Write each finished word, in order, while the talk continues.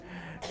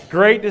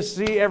Great to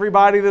see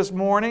everybody this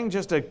morning.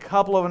 Just a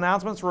couple of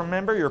announcements.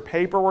 Remember, your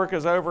paperwork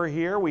is over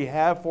here. We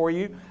have for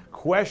you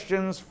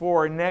questions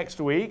for next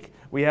week.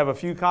 We have a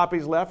few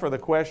copies left for the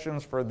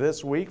questions for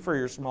this week for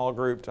your small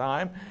group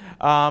time.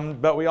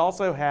 But we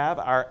also have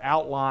our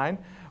outline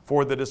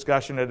for the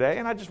discussion today.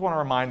 And I just want to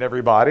remind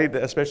everybody,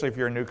 especially if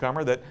you're a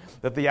newcomer, that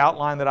the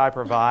outline that I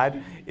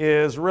provide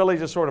is really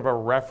just sort of a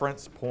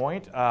reference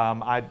point.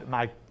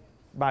 My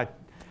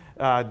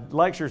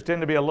lectures tend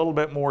to be a little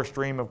bit more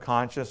stream of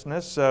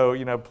consciousness, so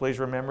please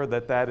remember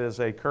that is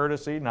a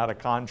courtesy, not a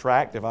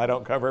contract. If I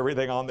don't cover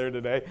everything on there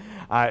today,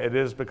 it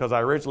is because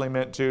I originally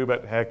meant to,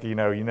 but heck, you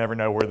never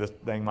know where this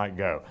thing might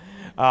go.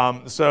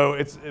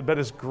 But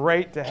it's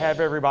great to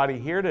have everybody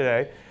here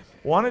today.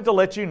 Wanted to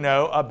let you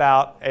know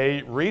about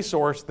a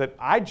resource that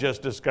I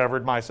just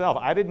discovered myself.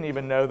 I didn't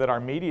even know that our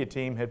media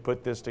team had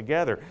put this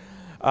together.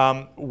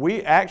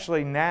 We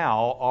actually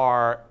now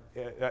are,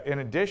 in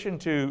addition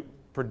to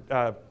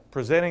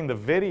presenting the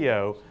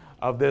video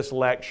of this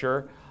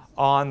lecture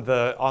on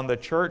the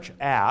church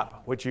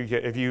app, which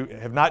if you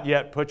have not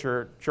yet put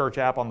your church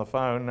app on the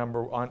phone,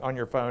 on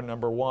your phone,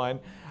 number one,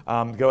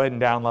 go ahead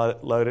and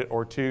download it,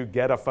 or two,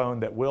 get a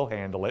phone that will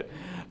handle it.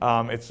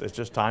 It's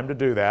just time to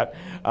do that.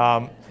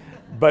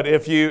 But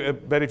if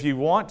you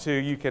want to,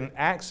 you can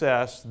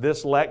access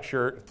this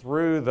lecture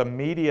through the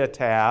media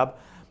tab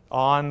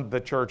on the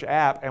church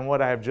app. And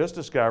what I have just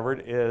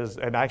discovered is,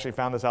 and I actually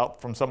found this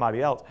out from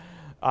somebody else,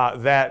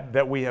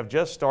 that we have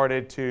just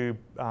started to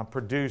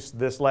produce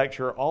this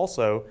lecture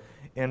also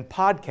in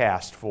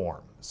podcast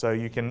form. So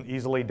you can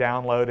easily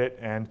download it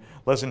and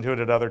listen to it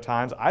at other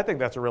times. I think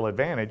that's a real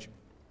advantage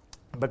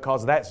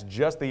because that's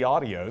just the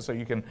audio, so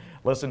you can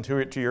listen to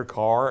it to your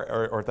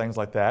car or things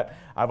like that.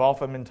 I've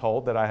often been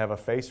told that I have a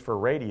face for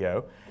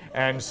radio.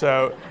 And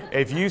so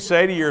if you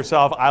say to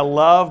yourself, I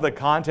love the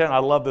content, I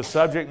love the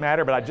subject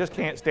matter, but I just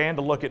can't stand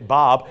to look at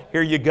Bob,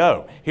 here you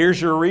go. Here's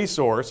your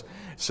resource.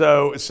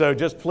 So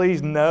just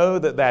please know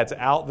that that's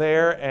out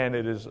there, and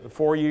it is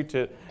for you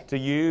to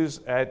use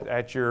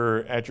at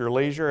your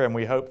leisure, and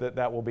we hope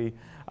that will be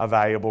a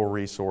valuable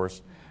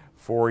resource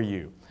for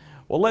you.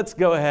 Well, let's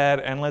go ahead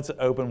and let's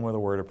open with a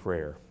word of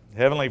prayer.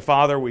 Heavenly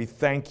Father, we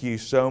thank you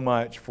so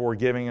much for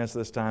giving us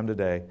this time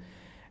today.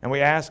 And we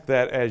ask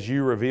that as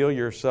you reveal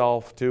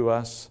yourself to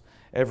us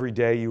every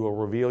day, you will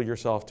reveal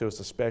yourself to us,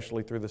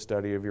 especially through the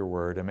study of your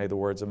word. And may the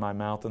words of my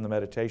mouth and the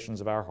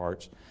meditations of our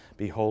hearts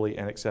be holy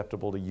and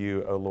acceptable to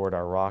you, O Lord,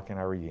 our rock and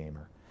our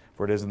redeemer.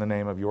 For it is in the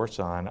name of your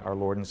Son, our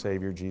Lord and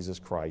Savior, Jesus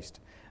Christ,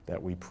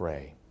 that we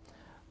pray.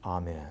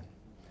 Amen.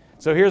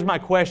 So here's my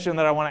question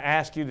that I want to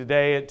ask you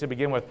today to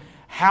begin with.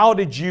 How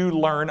did you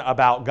learn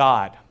about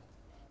God?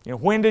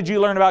 When did you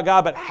learn about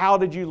God, but how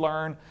did you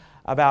learn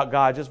about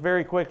God? Just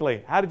very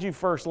quickly, how did you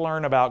first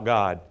learn about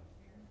God?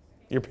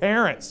 Your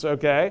parents,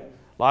 okay.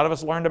 A lot of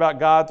us learned about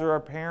God through our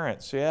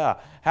parents, yeah.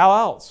 How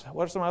else?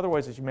 What are some other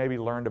ways that you maybe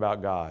learned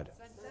about God?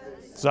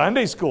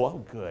 Sunday school.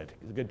 Oh, good.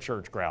 It's a good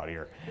church crowd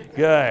here.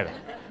 Good.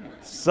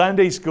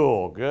 Sunday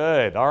school.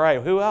 Good. All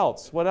right. Who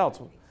else? What else?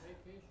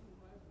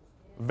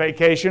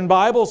 Vacation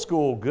Bible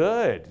school.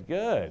 Good.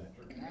 Good.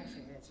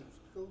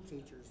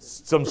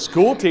 Some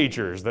school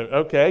teachers.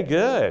 Okay,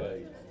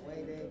 good.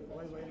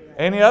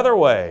 Any other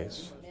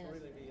ways?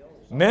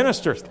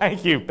 Ministers.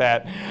 Thank you,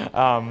 Pat.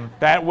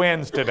 Pat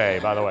wins today,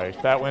 by the way.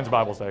 Pat wins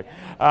Bible study.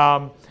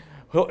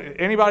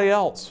 Anybody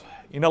else?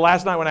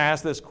 Last night when I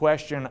asked this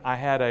question, I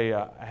had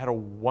a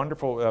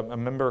wonderful a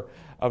member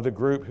of the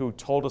group who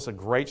told us a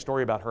great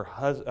story about her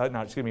husband.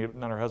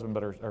 Not her husband,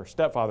 but her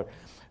stepfather,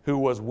 who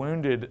was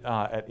wounded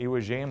at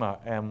Iwo Jima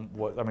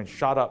and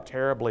shot up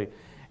terribly.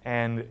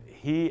 And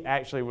he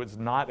actually was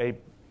not a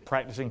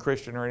practicing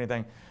Christian or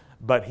anything,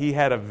 but he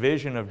had a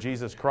vision of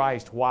Jesus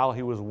Christ while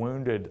he was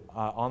wounded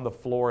on the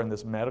floor in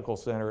this medical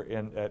center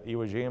at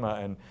Iwo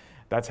Jima, and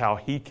that's how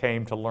he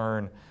came to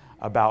learn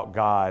about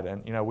God.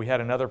 And we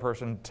had another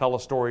person tell a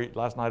story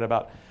last night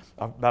about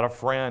a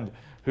friend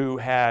who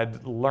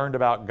had learned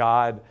about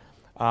God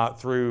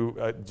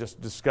through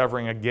just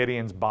discovering a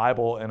Gideon's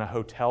Bible in a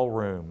hotel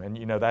room.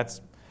 And that's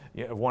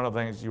one of the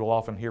things you'll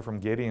often hear from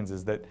Gideons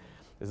is that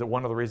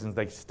one of the reasons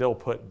they still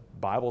put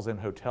Bibles in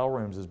hotel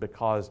rooms is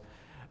because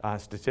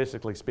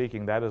statistically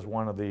speaking, that is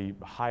one of the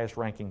highest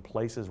ranking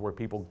places where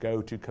people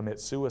go to commit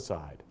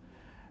suicide.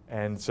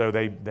 And so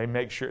they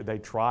make sure, they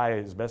try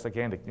as best they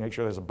can to make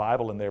sure there's a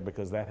Bible in there,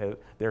 because there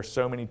are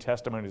so many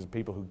testimonies of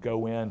people who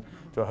go in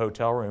to a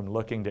hotel room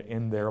looking to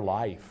end their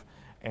life,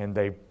 and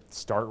they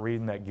start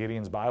reading that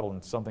Gideon's Bible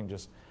and something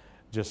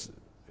just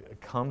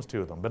comes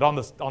to them. But on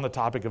the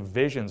topic of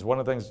visions, one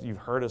of the things you've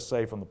heard us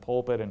say from the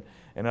pulpit and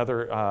in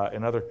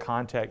other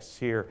contexts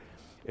here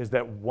is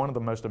that one of the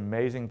most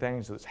amazing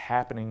things that's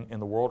happening in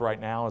the world right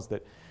now is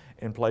that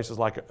in places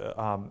like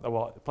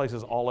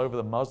places all over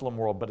the Muslim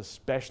world, but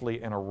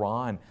especially in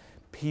Iran,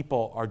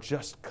 people are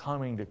just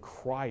coming to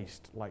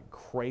Christ like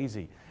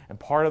crazy. And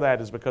part of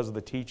that is because of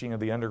the teaching of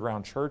the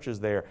underground churches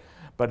there.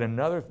 But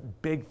another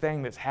big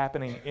thing that's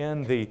happening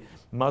in the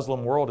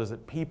Muslim world is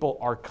that people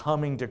are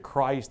coming to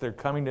Christ. They're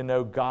coming to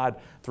know God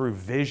through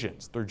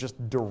visions. They're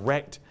just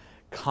direct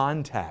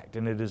contact.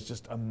 And it is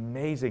just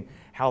amazing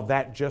how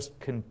that just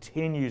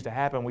continues to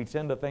happen. We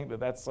tend to think that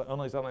that's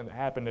only something that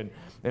happened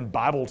in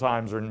Bible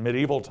times or in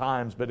medieval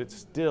times, but it's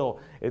still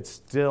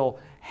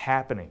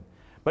happening.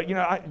 But,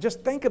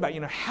 just think about,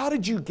 how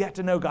did you get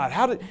to know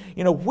God?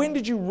 When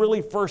did you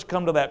really first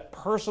come to that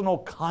personal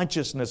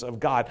consciousness of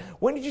God?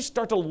 When did you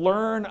start to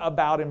learn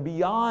about Him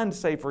beyond,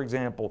 say, for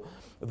example,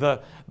 the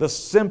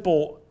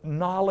simple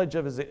knowledge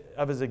of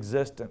His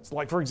existence?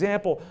 Like, for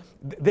example,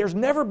 there's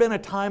never been a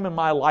time in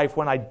my life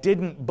when I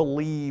didn't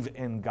believe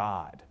in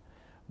God.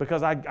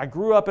 Because I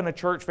grew up in a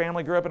church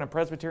family, grew up in a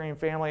Presbyterian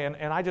family, and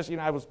I just,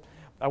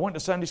 I went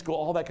to Sunday school,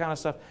 all that kind of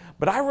stuff.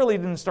 But I really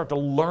didn't start to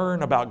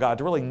learn about God,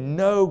 to really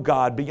know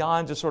God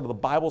beyond just sort of the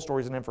Bible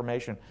stories and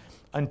information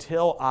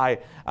until I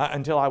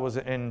was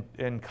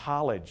in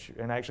college,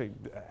 and actually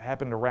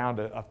happened around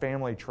a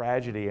family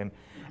tragedy.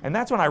 And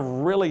that's when I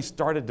really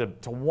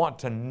started to want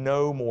to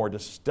know more, to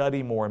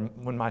study more, and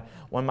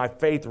when my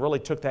faith really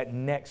took that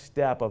next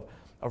step of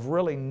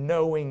really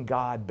knowing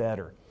God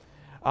better.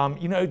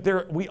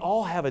 We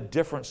all have a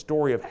different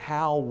story of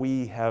how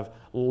we have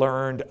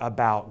learned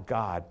about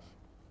God.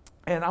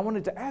 And I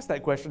wanted to ask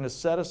that question to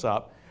set us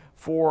up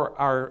for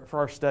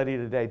our study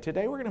today.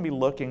 Today we're going to be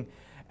looking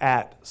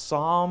at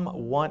Psalm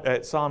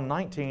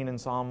 19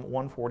 and Psalm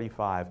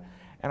 145.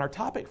 And our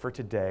topic for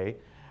today,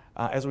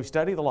 as we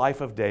study the life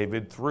of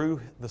David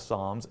through the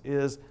Psalms,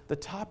 is the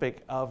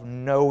topic of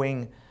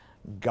knowing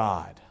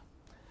God.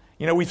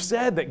 We've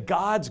said that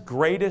God's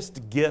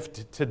greatest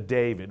gift to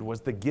David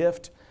was the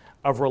gift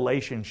of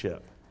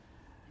relationship.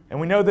 And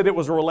we know that it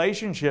was a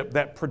relationship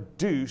that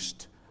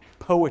produced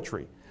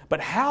poetry. But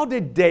how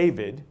did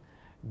David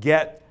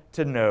get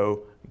to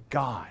know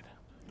God?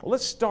 Well,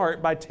 let's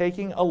start by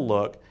taking a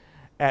look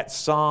at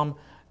Psalm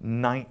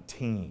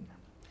 19.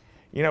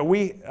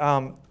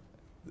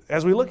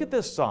 As we look at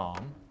this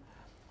psalm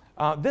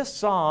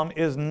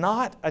is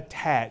not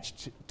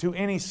attached to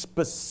any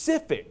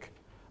specific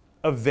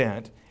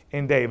event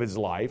in David's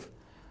life.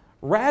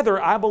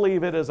 Rather, I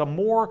believe it is a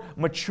more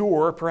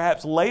mature,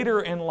 perhaps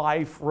later in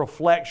life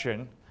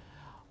reflection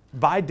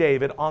by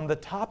David on the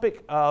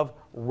topic of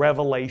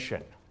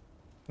revelation.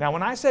 Now,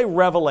 when I say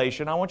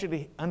revelation, I want you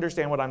to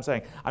understand what I'm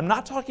saying. I'm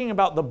not talking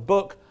about the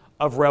book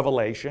of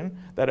Revelation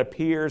that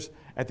appears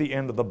at the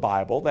end of the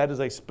Bible. That is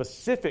a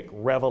specific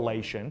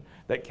revelation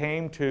that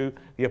came to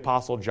the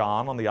Apostle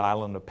John on the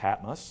island of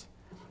Patmos.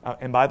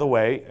 And by the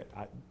way,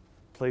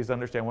 please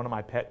understand, one of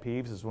my pet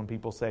peeves is when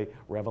people say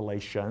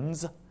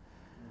revelations.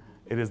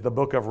 It is the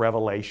book of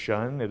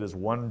Revelation. It is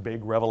one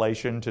big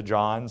revelation to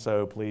John,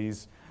 so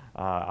please,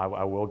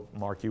 I will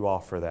mark you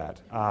off for that.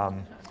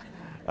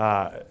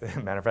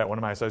 Matter of fact, one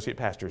of my associate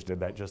pastors did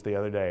that just the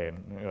other day,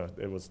 and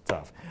it was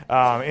tough.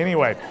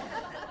 Anyway,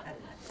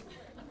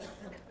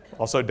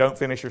 also don't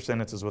finish your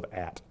sentences with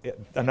 "at."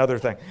 Another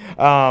thing.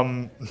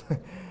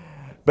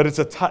 But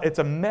it's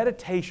a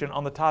meditation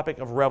on the topic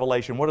of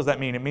revelation. What does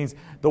that mean? It means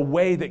the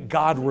way that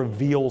God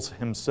reveals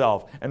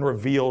Himself and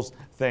reveals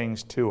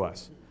things to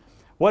us.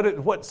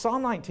 What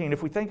Psalm 19,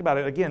 if we think about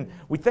it, again,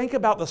 we think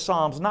about the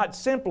Psalms not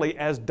simply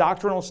as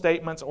doctrinal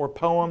statements or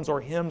poems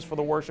or hymns for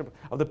the worship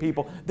of the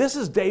people. This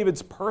is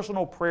David's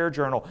personal prayer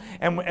journal.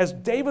 And as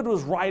David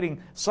was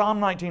writing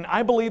Psalm 19,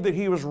 I believe that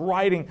he was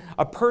writing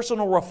a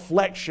personal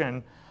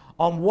reflection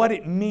on what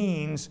it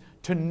means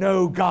to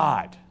know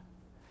God.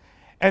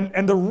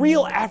 And the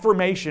real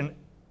affirmation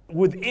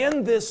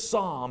within this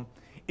psalm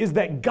is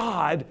that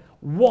God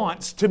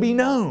wants to be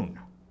known.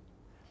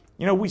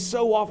 We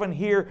so often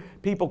hear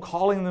people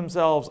calling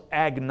themselves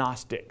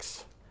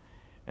agnostics.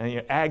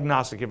 And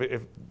agnostic,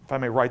 if I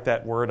may write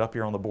that word up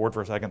here on the board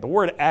for a second. The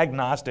word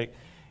agnostic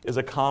is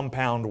a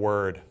compound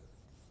word.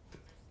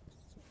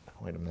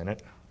 Wait a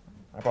minute.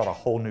 I brought a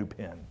whole new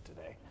pen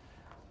today.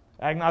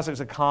 Agnostic is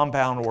a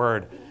compound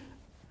word.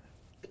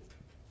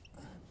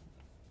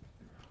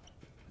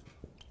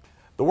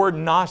 The word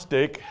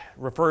Gnostic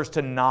refers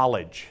to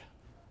knowledge.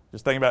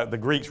 Just think about it. The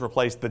Greeks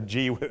replaced the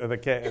G with the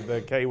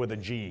K with a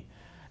G.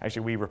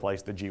 Actually, we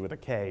replaced the G with a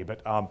K,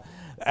 but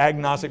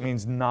agnostic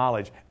means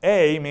knowledge.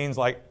 A means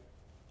like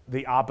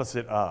the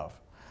opposite of.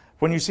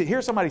 When you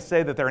hear somebody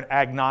say that they're an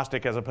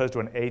agnostic as opposed to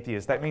an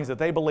atheist, that means that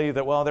they believe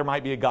that, well, there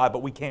might be a God,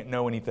 but we can't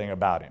know anything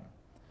about Him.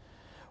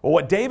 Well,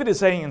 what David is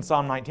saying in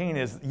Psalm 19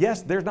 is,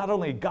 yes, there's not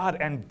only a God,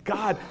 and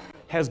God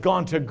has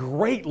gone to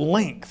great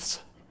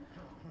lengths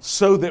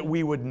so that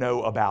we would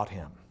know about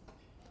Him.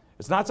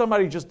 It's not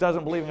somebody who just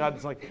doesn't believe in God.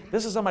 It's like,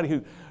 this is somebody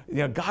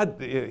who, God,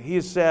 He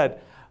has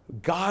said,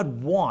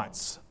 God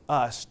wants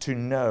us to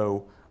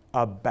know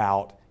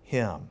about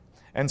Him.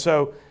 And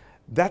so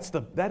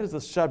that is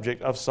the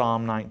subject of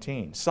Psalm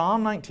 19.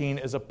 Psalm 19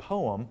 is a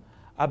poem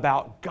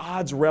about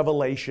God's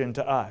revelation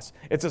to us.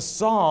 It's a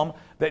psalm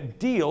that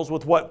deals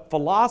with what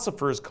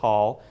philosophers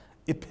call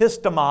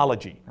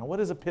epistemology. Now, what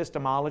is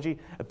epistemology?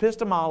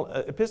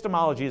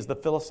 Epistemology is the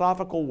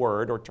philosophical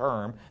word or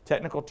term,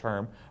 technical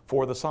term,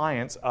 for the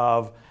science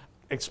of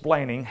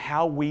explaining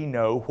how we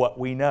know what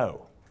we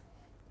know.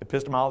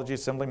 Epistemology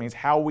simply means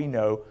how we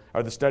know,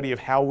 or the study of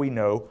how we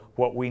know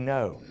what we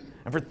know.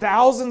 And for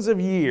thousands of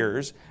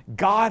years,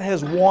 God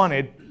has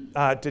wanted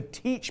to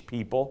teach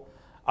people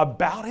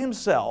about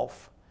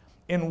Himself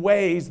in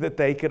ways that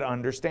they could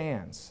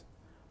understand.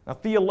 Now,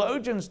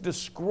 theologians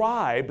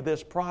describe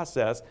this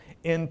process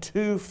in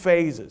two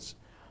phases.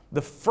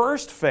 The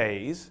first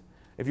phase,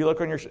 if you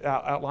look on your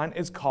outline,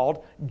 is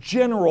called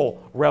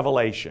general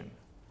revelation.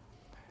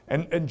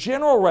 And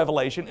general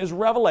revelation is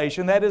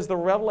revelation, that is the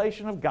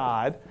revelation of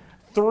God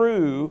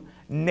through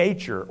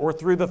nature or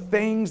through the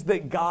things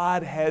that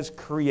God has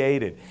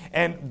created.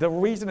 And the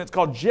reason it's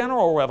called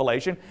general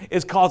revelation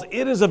is because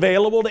it is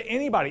available to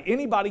anybody.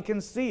 Anybody can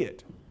see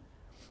it.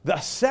 The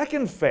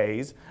second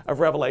phase of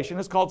revelation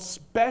is called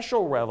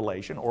special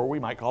revelation, or we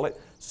might call it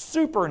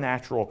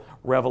supernatural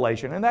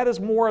revelation. And that is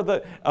more of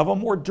a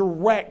more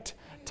direct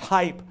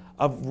type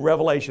of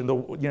revelation.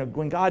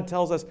 When God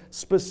tells us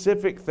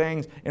specific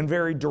things in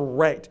very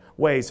direct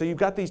ways. So you've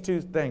got these two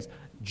things,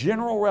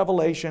 general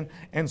revelation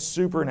and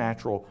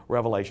supernatural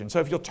revelation. So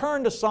if you'll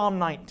turn to Psalm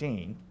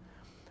 19,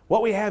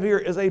 what we have here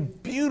is a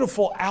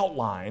beautiful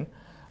outline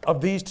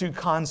of these two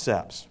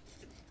concepts.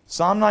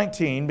 Psalm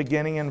 19,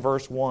 beginning in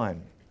verse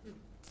 1.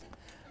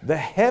 The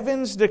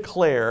heavens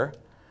declare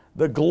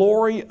the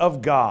glory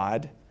of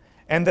God,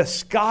 and the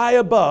sky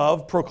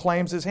above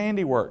proclaims His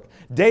handiwork.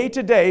 Day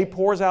to day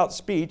pours out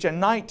speech, and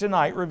night to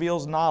night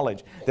reveals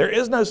knowledge. There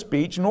is no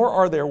speech, nor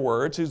are there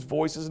words whose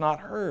voice is not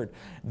heard.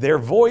 Their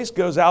voice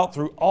goes out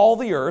through all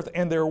the earth,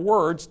 and their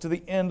words to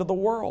the end of the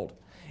world.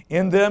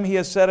 In them He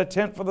has set a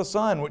tent for the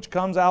sun, which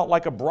comes out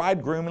like a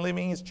bridegroom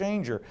leaving his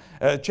chamber,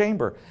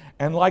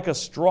 and like a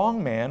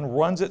strong man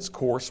runs its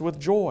course with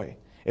joy.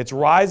 Its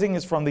rising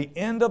is from the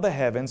end of the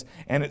heavens,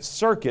 and its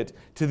circuit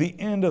to the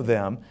end of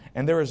them,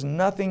 and there is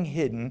nothing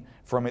hidden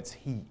from its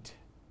heat.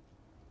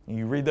 And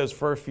you read those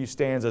first few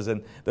stanzas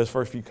and those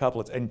first few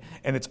couplets, and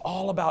it's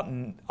all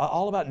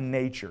about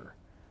nature,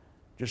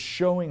 just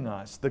showing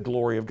us the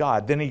glory of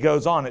God. Then he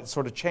goes on, it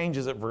sort of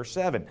changes at verse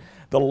 7.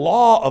 The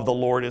law of the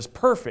Lord is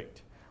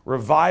perfect,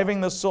 reviving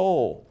the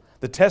soul.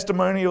 The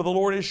testimony of the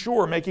Lord is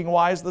sure, making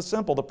wise the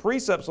simple. The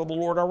precepts of the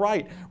Lord are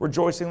right,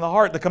 rejoicing the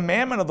heart. The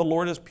commandment of the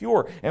Lord is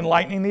pure,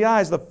 enlightening the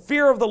eyes. The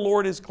fear of the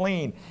Lord is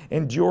clean,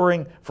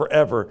 enduring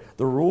forever.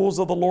 The rules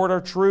of the Lord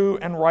are true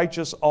and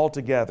righteous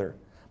altogether.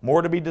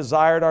 More to be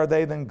desired are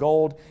they than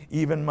gold,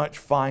 even much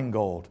fine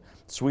gold.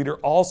 Sweeter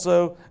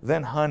also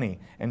than honey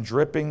and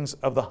drippings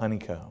of the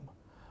honeycomb.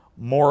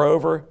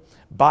 Moreover,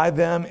 by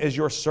them is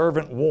your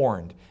servant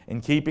warned.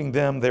 In keeping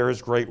them there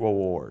is great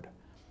reward.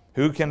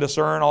 Who can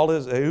discern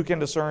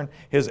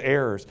his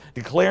errors?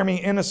 Declare me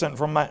innocent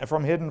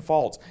from hidden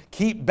faults.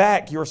 Keep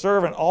back your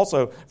servant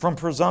also from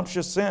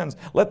presumptuous sins.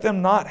 Let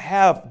them not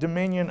have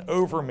dominion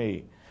over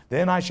me.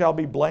 Then I shall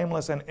be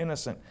blameless and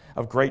innocent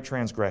of great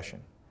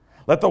transgression.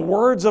 Let the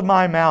words of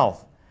my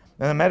mouth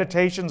and the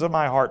meditations of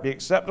my heart be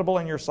acceptable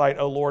in your sight,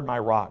 O Lord, my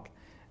rock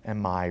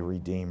and my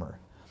redeemer.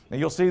 Now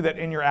you'll see that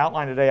in your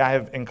outline today I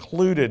have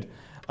included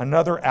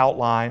another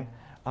outline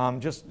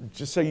just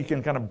so you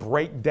can kind of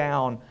break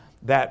down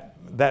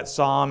that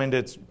psalm into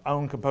its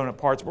own component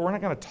parts. But we're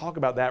not going to talk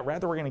about that.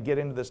 Rather, we're going to get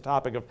into this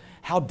topic of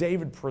how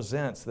David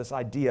presents this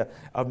idea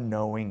of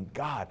knowing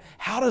God.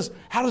 How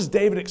does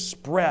David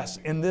express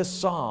in this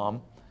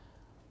psalm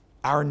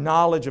our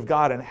knowledge of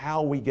God and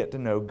how we get to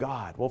know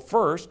God? Well,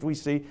 first, we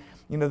see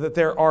that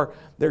there are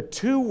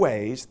two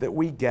ways that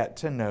we get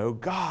to know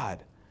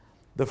God.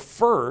 The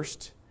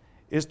first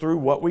is through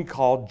what we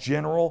call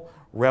general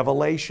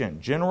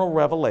revelation. General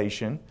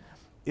revelation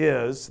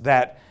is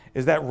that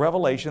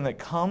revelation that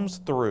comes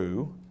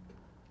through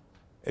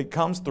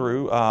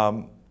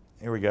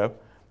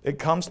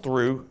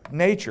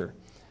nature.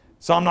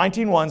 Psalm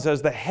 19:1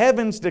 says, the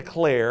heavens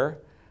declare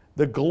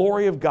the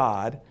glory of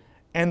God,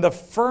 and the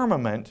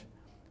firmament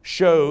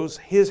shows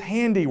His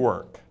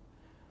handiwork.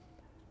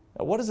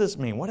 Now, what does this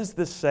mean? What is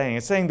this saying?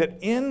 It's saying that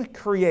in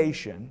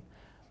creation,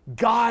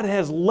 God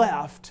has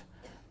left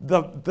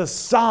the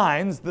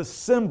signs, the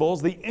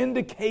symbols, the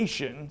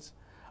indications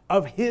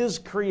of His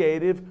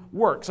creative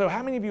work. So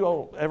how many of you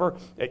all ever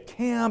at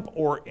camp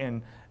or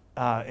in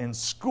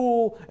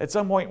school at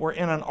some point were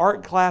in an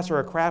art class or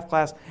a craft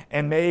class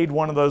and made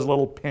one of those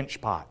little pinch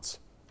pots?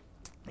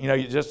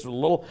 You just a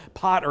little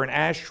pot or an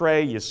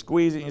ashtray, you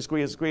squeeze it, and you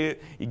squeeze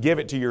it, you give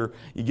it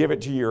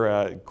to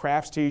your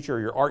crafts teacher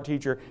or your art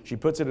teacher. She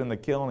puts it in the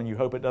kiln and you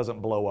hope it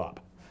doesn't blow up.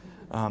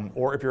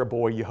 Or if you're a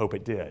boy, you hope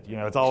it did.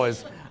 It's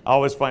always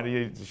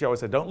fun. She always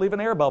said, don't leave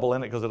an air bubble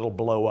in it because it'll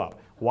blow up.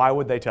 Why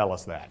would they tell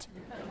us that?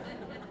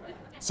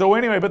 So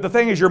anyway, but the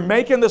thing is, you're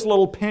making this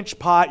little pinch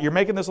pot, you're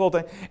making this little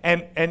thing,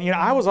 and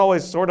I was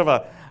always sort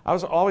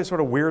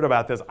of weird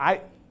about this.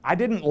 I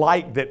didn't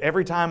like that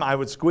every time I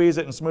would squeeze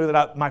it and smooth it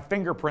out, my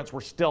fingerprints were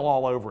still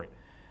all over it.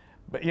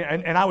 But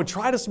and I would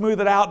try to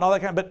smooth it out and all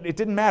that but it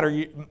didn't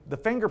matter. The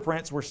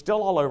fingerprints were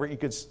still all over it. You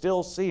could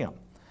still see them.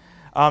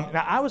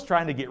 Now I was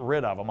trying to get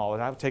rid of them all.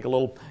 I would take a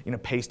little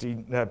paste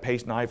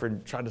knife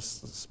and try to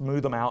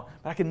smooth them out,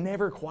 but I could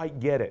never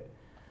quite get it.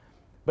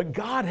 But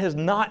God has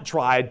not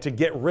tried to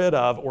get rid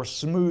of or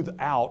smooth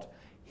out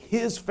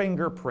His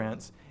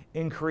fingerprints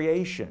in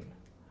creation.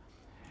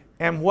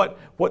 And what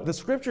the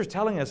Scripture is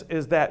telling us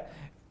is that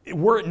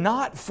were it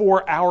not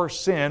for our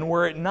sin,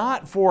 were it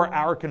not for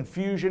our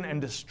confusion and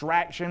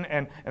distraction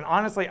and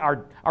honestly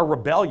our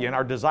rebellion,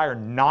 our desire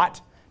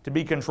not to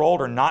be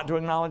controlled or not to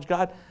acknowledge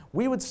God,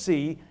 we would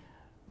see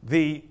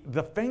the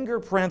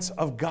fingerprints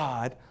of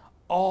God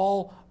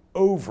all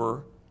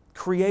over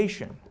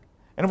creation.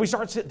 And if we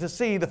start to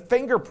see the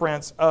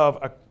fingerprints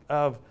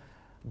of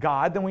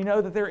God, then we know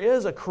that there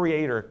is a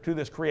creator to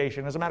this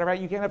creation. As a matter of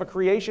fact, you can't have a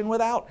creation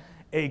without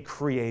a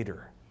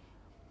creator.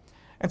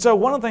 And so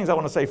one of the things I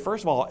want to say,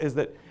 first of all, is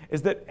that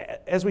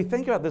as we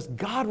think about this,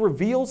 God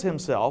reveals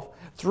himself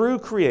through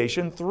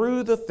creation,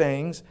 through the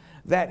things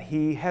that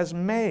he has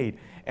made.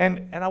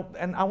 And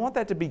I want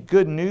that to be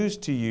good news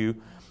to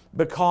you,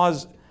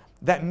 because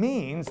that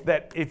means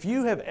that if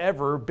you have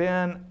ever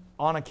been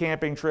on a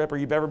camping trip, or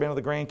you've ever been to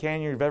the Grand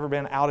Canyon, or you've ever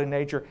been out in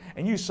nature,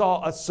 and you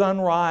saw a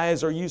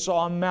sunrise, or you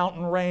saw a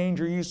mountain range,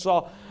 or you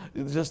saw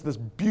just this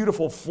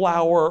beautiful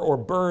flower or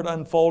bird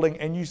unfolding,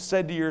 and you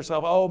said to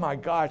yourself, oh my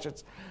gosh,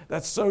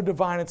 that's so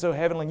divine and so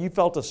heavenly, and you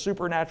felt a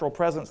supernatural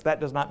presence, that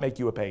does not make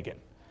you a pagan,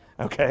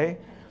 okay?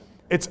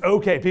 It's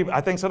okay.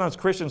 I think sometimes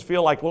Christians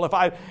feel like, well, if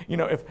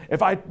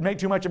I make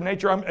too much of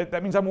nature,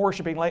 that means I'm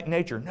worshiping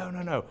nature.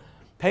 No.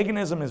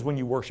 Paganism is when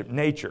you worship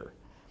nature.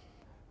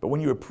 But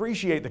when you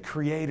appreciate the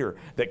Creator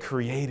that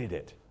created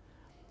it,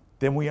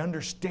 then we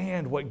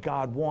understand what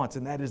God wants,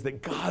 and that is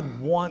that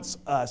God wants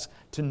us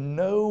to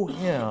know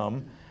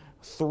Him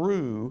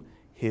through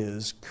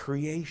His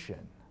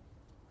creation.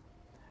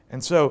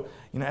 And so,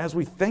 as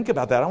we think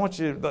about that,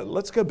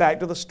 let's go back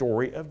to the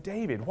story of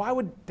David. Why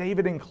would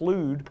David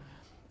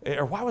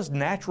why was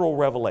natural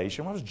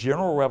revelation, why was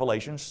general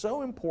revelation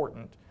so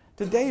important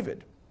to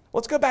David?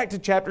 Let's go back to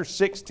chapter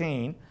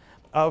 16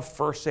 of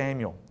 1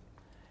 Samuel.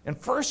 In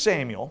 1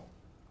 Samuel,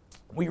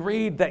 we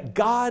read that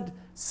God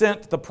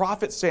sent the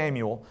prophet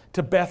Samuel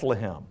to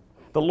Bethlehem.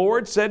 The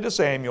Lord said to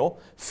Samuel,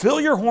 fill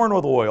your horn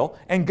with oil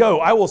and go.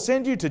 I will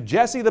send you to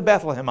Jesse the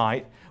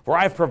Bethlehemite, for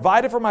I have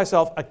provided for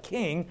myself a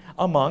king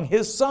among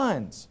his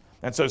sons.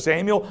 And so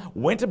Samuel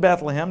went to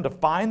Bethlehem to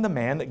find the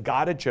man that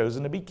God had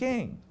chosen to be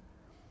king.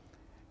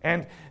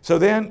 And so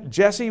then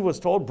Jesse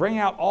was told, bring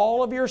out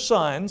all of your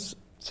sons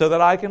so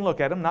that I can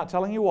look at them, not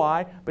telling you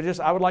why, but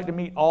just I would like to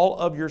meet all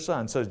of your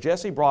sons. So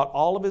Jesse brought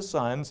all of his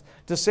sons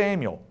to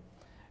Samuel.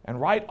 And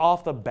right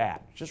off the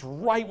bat, just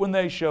right when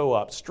they show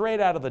up,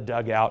 straight out of the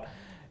dugout,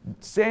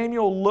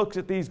 Samuel looks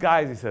at these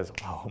guys. He says,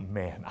 oh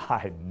man,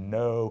 I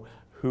know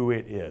who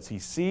it is. He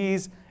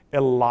sees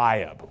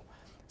Eliab. It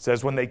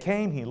says, when they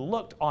came, he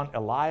looked on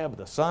Eliab,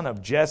 the son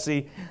of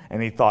Jesse,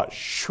 and he thought,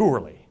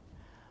 surely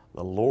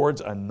the Lord's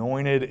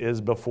anointed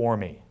is before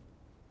me.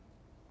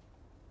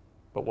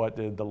 But what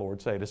did the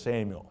Lord say to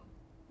Samuel?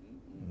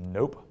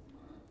 Nope,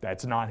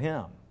 that's not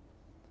him.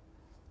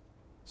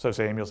 So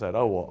Samuel said,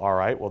 oh, well, all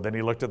right. Well, then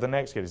he looked at the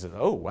next kid. He said,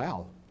 oh,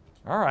 wow.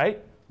 All right,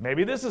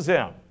 maybe this is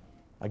him.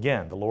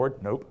 Again, the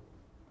Lord, nope.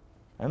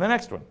 And the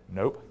next one,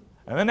 nope.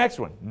 And the next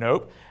one,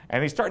 nope.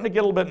 And he's starting to get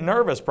a little bit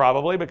nervous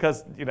probably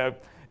because,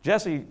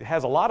 Jesse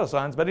has a lot of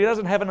sons, but he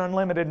doesn't have an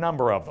unlimited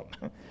number of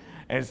them.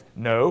 And it's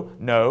no.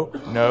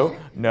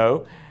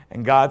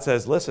 And God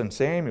says, listen,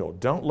 Samuel,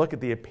 don't look at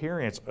the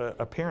appearance or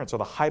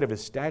the height of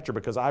his stature,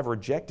 because I've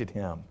rejected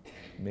him,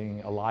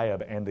 meaning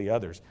Eliab and the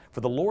others. For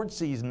the Lord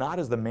sees not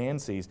as the man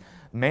sees.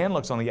 Man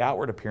looks on the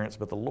outward appearance,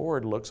 but the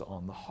Lord looks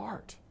on the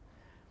heart.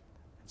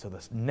 So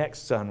the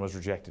next son was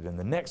rejected, and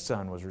the next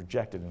son was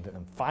rejected.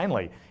 And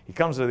finally, he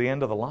comes to the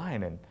end of the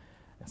line, and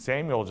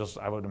Samuel just,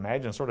 I would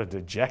imagine, sort of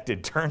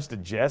dejected, turns to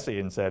Jesse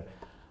and said,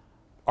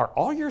 are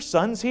all your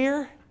sons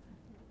here?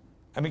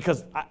 I mean,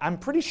 because I'm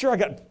pretty sure I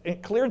got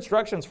clear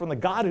instructions from the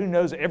God who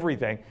knows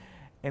everything,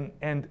 and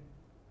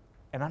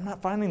I'm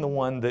not finding the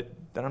one that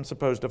I'm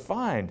supposed to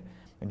find.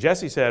 And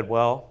Jesse said,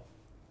 well,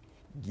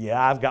 yeah,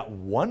 I've got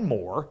one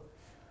more,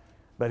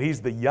 but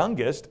he's the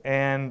youngest,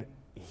 and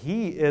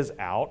he is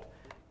out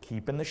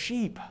keeping the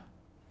sheep.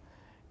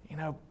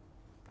 The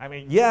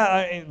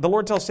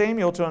Lord tells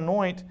Samuel to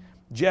anoint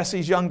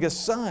Jesse's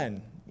youngest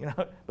son.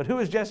 But who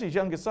is Jesse's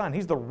youngest son?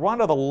 He's the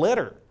runt of the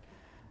litter.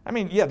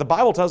 The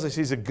Bible tells us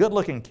he's a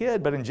good-looking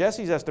kid, but in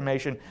Jesse's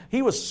estimation,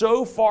 he was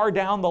so far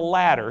down the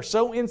ladder,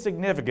 so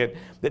insignificant,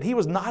 that he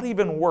was not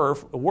even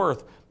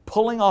worth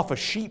pulling off a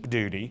sheep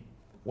duty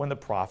when the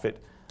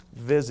prophet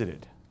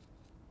visited.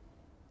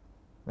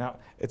 Now,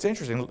 it's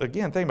interesting.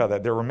 Again, think about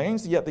that. There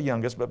remains yet the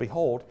youngest, but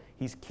behold,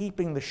 he's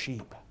keeping the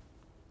sheep.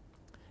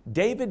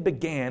 David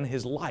began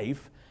his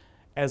life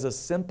as a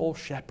simple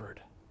shepherd.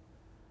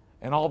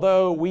 And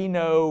although we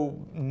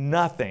know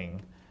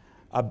nothing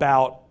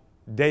about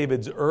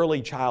David's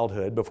early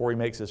childhood before he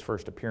makes his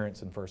first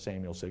appearance in 1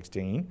 Samuel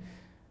 16,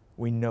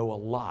 we know a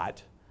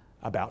lot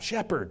about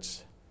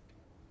shepherds.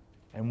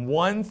 And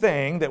one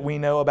thing that we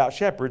know about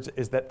shepherds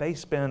is that they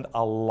spend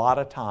a lot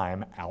of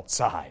time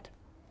outside.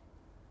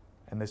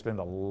 And they spend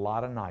a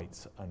lot of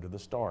nights under the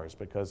stars,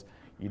 because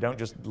you don't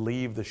just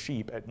leave the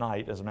sheep at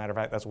night. As a matter of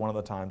fact, that's one of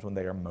the times when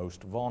they are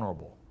most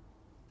vulnerable.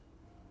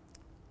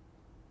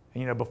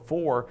 And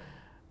before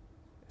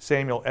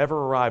Samuel ever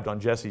arrived on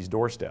Jesse's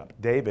doorstep,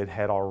 David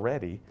had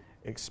already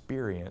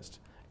experienced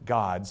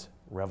God's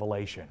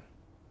revelation.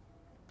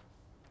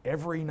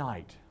 Every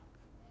night,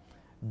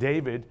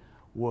 David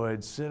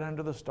would sit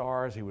under the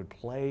stars, he would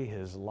play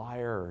his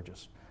lyre or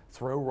just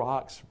throw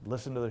rocks,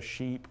 listen to the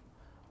sheep,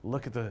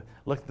 look at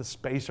the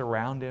space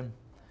around him,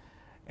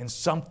 and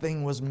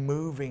something was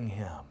moving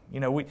him.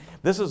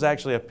 This is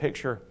actually a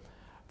picture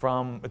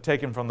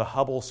taken from the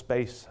Hubble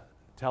Space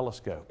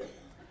Telescope.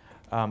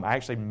 I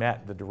actually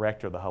met the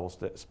director of the Hubble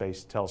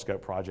Space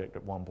Telescope project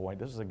at one point.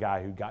 This is a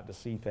guy who got to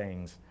see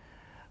things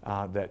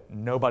that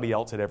nobody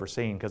else had ever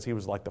seen, because he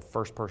was like the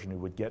first person who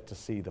would get to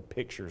see the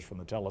pictures from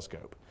the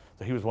telescope.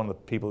 So he was one of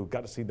the people who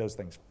got to see those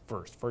things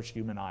first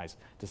human eyes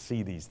to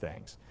see these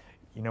things.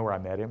 You know where I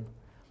met him?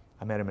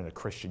 I met him in a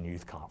Christian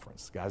youth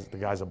conference. The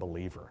guy's a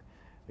believer.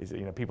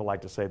 People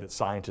like to say that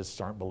scientists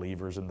aren't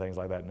believers and things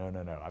like that. No.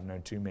 I've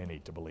known too many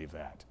to believe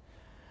that.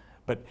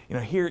 But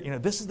here,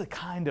 this is the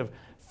kind of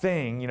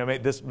thing,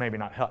 this maybe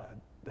not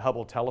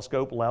Hubble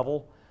telescope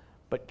level,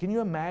 but can you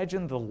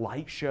imagine the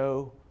light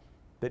show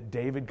that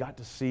David got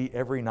to see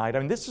every night? I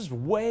mean, this is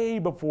way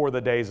before the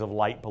days of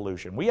light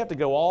pollution. We have to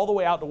go all the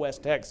way out to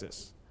West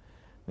Texas,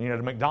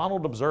 to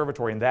McDonald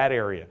Observatory in that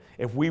area,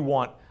 if we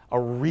want a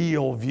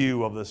real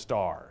view of the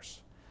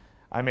stars.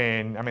 I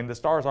mean, the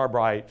stars are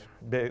bright.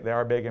 They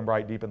are big and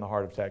bright deep in the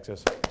heart of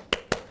Texas.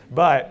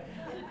 But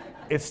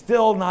it's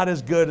still not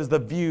as good as the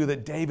view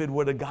that David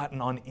would have gotten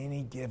on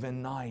any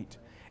given night.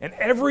 And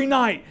every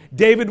night,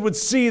 David would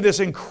see this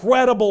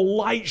incredible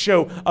light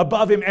show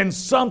above him, and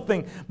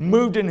something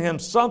moved in him,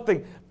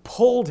 something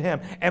pulled him.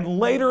 And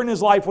later in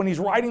his life, when he's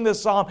writing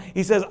this psalm,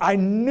 he says, I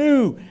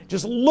knew,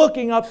 just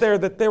looking up there,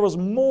 that there was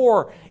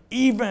more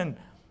even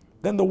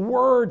than the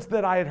words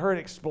that I had heard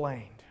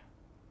explained.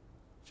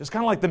 Just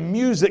kind of like the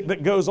music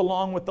that goes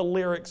along with the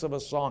lyrics of a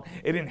song.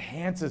 It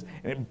enhances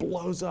and it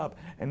blows up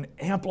and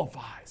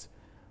amplifies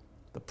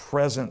the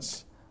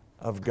presence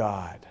of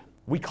God.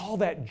 We call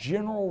that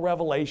general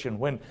revelation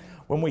when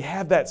we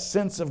have that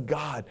sense of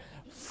God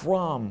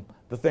from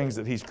the things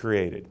that He's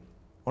created.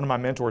 One of my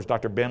mentors,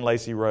 Dr. Ben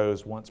Lacey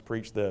Rose, once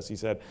preached this. He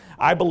said,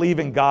 I believe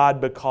in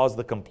God because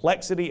the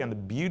complexity and the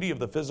beauty of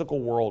the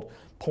physical world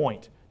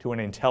point to an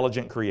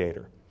intelligent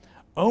Creator.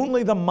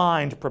 Only the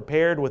mind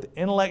prepared with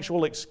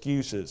intellectual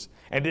excuses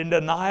and in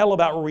denial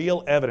about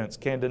real evidence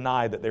can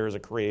deny that there is a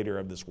Creator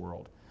of this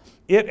world.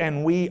 It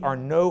and we are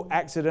no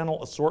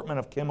accidental assortment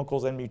of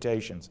chemicals and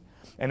mutations.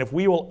 And if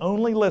we will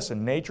only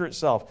listen, nature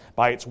itself,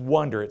 by its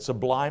wonder, its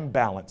sublime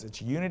balance,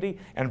 its unity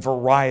and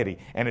variety,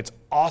 and its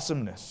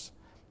awesomeness,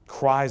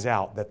 cries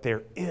out that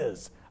there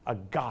is a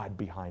God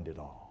behind it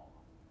all.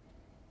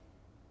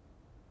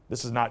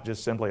 This is not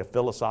just simply a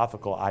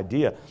philosophical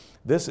idea.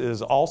 This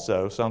is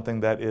also something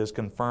that is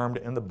confirmed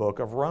in the book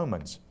of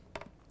Romans.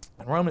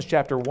 In Romans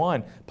chapter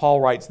 1, Paul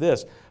writes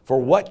this,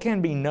 For what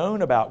can be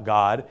known about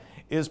God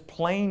is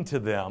plain to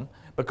them,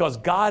 because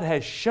God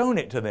has shown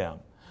it to them.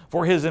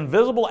 For His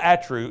invisible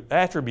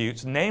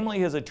attributes, namely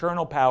His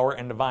eternal power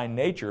and divine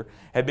nature,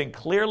 have been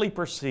clearly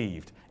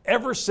perceived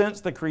ever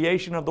since the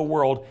creation of the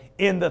world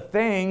in the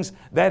things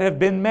that have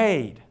been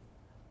made.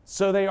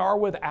 So they are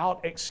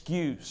without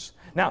excuse.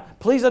 Now,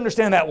 please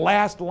understand that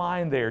last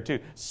line there too.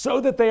 So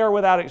that they are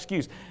without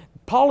excuse.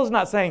 Paul is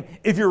not saying,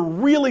 if you're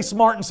really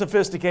smart and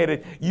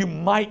sophisticated, you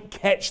might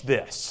catch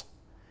this.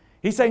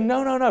 He's saying,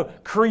 no.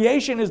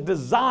 Creation is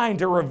designed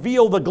to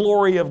reveal the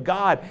glory of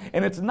God.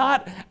 And it's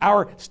not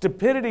our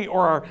stupidity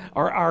or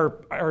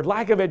our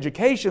lack of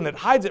education that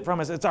hides it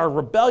from us. It's our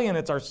rebellion.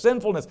 It's our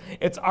sinfulness.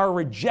 It's our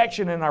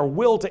rejection and our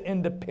will to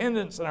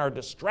independence and our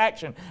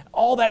distraction.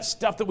 All that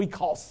stuff that we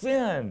call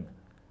sin.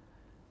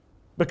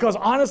 Because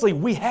honestly,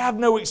 we have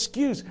no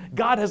excuse.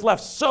 God has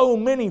left so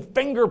many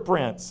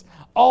fingerprints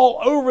all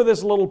over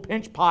this little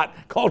pinch pot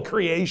called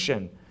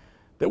creation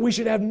that we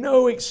should have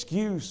no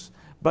excuse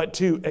but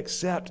to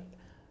accept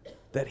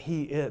that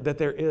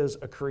there is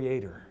a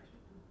Creator.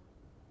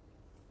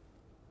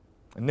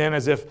 And then,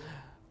 as if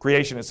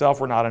creation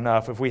itself were not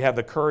enough, if we have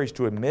the courage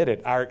to admit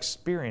it, our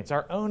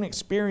own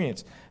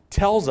experience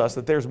tells us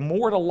that there's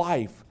more to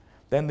life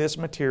than this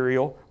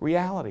material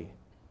reality.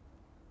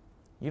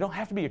 You don't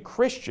have to be a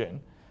Christian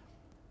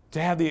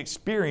to have the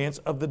experience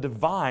of the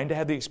divine, to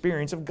have the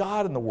experience of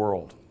God in the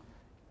world.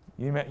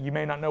 You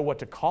may not know what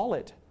to call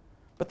it,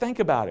 but think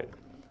about it.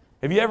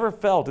 Have you ever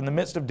felt in the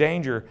midst of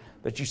danger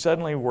that you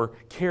suddenly were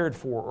cared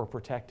for or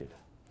protected?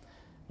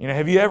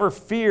 Have you ever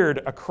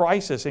feared a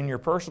crisis in your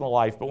personal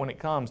life, but when it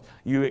comes,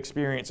 you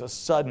experience a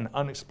sudden,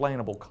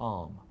 unexplainable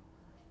calm?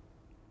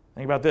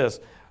 Think about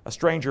this. A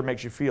stranger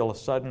makes you feel a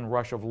sudden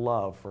rush of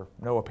love for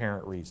no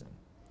apparent reason.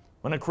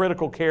 When a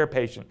critical care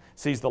patient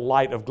sees the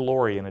light of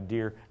glory in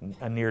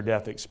a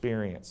near-death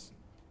experience.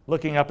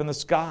 Looking up in the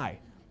sky,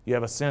 you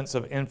have a sense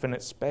of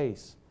infinite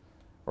space.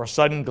 Or a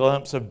sudden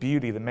glimpse of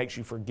beauty that makes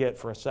you forget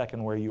for a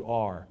second where you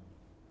are.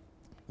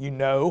 You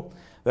know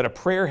that a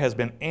prayer has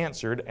been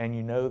answered, and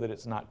you know that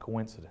it's not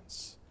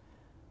coincidence.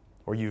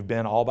 Or you've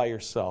been all by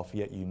yourself,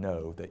 yet you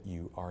know that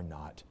you are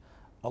not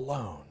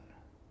alone.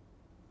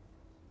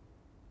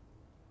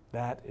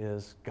 That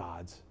is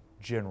God's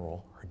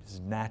general or His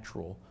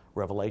natural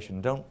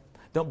revelation. Don't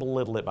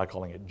belittle it by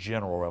calling it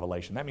general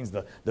revelation. That means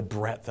the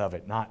breadth of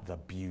it, not the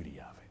beauty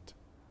of it.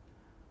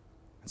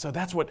 And so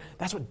that's what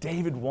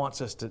David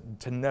wants us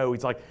to know.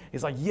 He's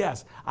like,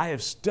 yes, I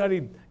have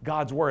studied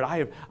God's word.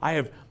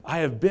 I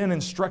have been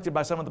instructed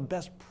by some of the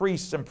best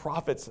priests and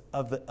prophets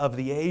of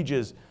the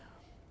ages.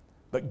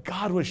 But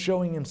God was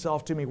showing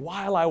Himself to me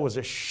while I was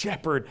a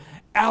shepherd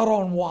out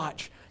on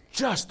watch,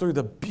 just through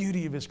the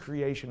beauty of His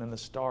creation and the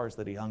stars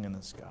that He hung in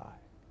the sky.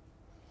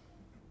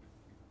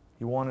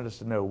 He wanted us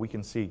to know we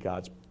can see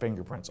God's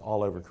fingerprints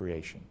all over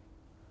creation.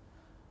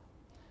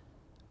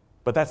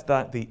 But that's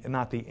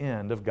not the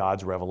end of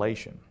God's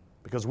revelation,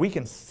 because we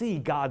can see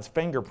God's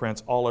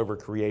fingerprints all over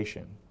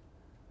creation.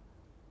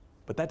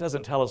 But that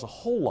doesn't tell us a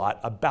whole lot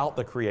about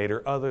the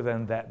Creator other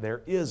than that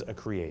there is a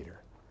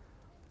Creator.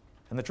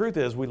 And the truth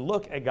is, we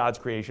look at God's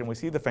creation, we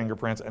see the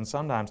fingerprints, and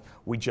sometimes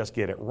we just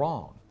get it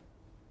wrong.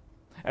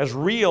 As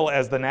real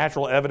as the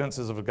natural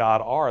evidences of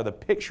God are, the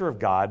picture of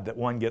God that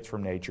one gets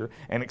from nature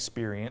and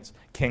experience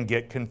can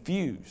get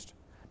confused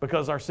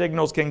because our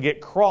signals can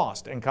get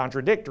crossed and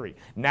contradictory.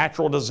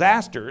 Natural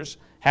disasters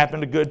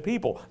happen to good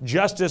people.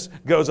 Justice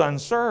goes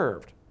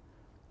unserved.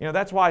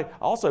 That's why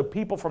also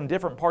people from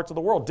different parts of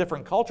the world,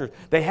 different cultures,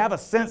 they have a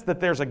sense that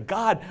there's a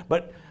God,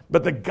 but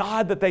the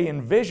God that they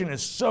envision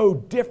is so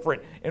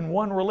different in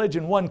one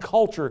religion, one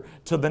culture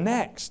to the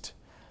next.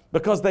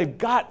 Because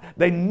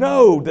they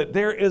know that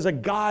there is a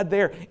God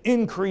there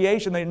in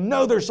creation. They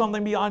know there's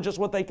something beyond just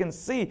what they can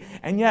see.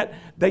 And yet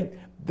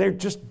they're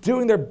just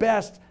doing their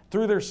best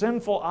through their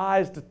sinful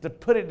eyes to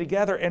put it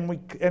together.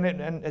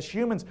 And as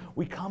humans,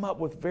 we come up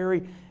with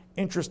very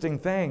interesting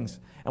things.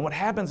 And what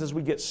happens is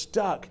we get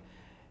stuck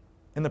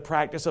in the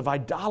practice of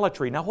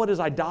idolatry. Now, what is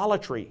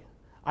idolatry?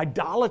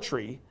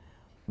 Idolatry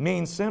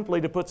means simply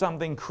to put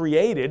something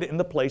created in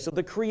the place of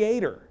the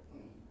Creator.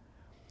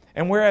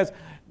 And whereas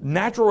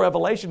natural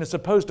revelation is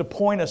supposed to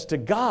point us to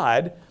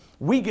God,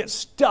 we get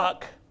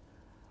stuck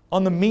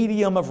on the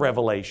medium of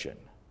revelation.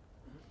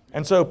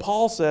 And so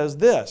Paul says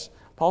this,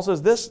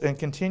 and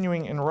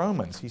continuing in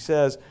Romans, he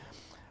says,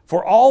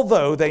 for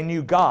although they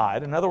knew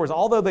God, in other words,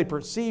 although they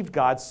perceived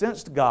God,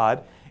 sensed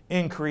God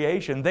in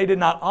creation, they did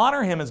not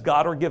honor Him as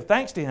God or give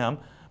thanks to Him,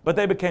 but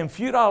they became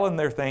futile in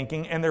their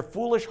thinking, and their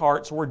foolish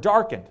hearts were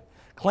darkened.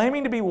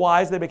 Claiming to be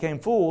wise, they became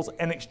fools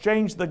and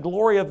exchanged the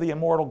glory of the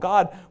immortal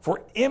God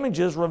for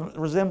images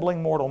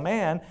resembling mortal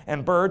man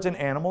and birds and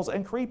animals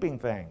and creeping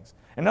things.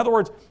 In other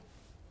words,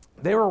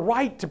 they were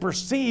right to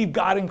perceive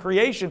God in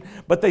creation,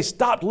 but they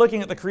stopped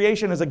looking at the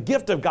creation as a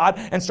gift of God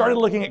and started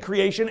looking at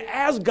creation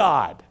as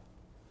God.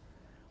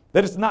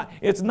 That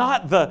it's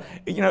not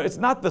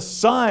the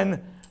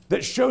sun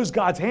that shows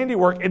God's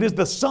handiwork. It is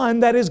the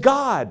sun that is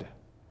God.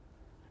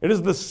 It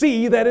is the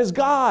sea that is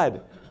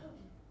God.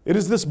 It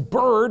is this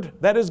bird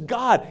that is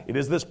God. It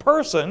is this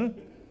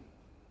person,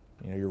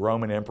 your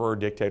Roman emperor or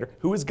dictator,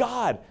 who is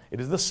God.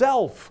 It is the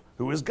self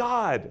who is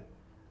God.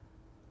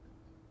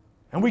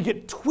 And we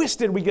get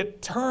twisted, we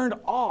get turned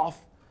off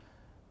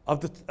of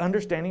the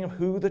understanding of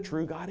who the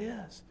true God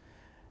is.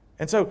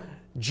 And so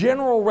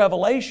general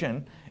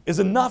revelation is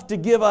enough to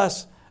give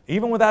us,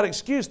 even without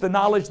excuse, the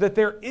knowledge that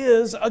there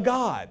is a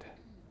God.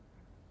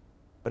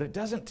 But it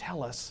doesn't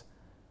tell us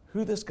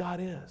who this God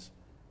is,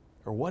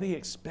 or what He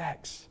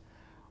expects,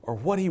 or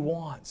what He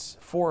wants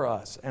for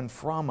us and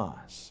from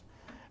us.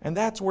 And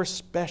that's where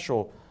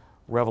special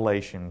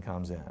revelation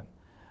comes in.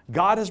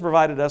 God has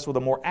provided us with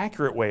a more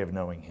accurate way of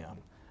knowing Him.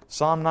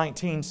 Psalm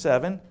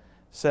 19:7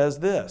 says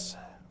this,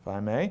 if I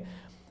may,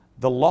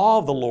 the law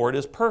of the Lord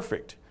is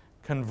perfect,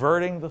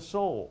 converting the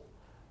soul.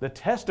 The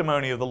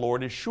testimony of the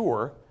Lord is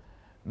sure,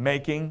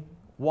 making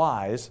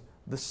wise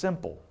the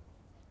simple.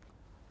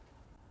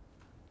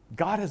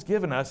 God has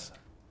given us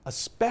a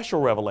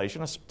special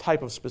revelation, a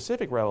type of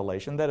specific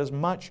revelation that is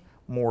much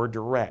more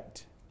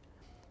direct.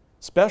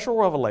 Special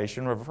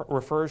revelation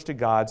refers to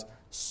God's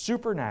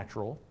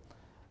supernatural,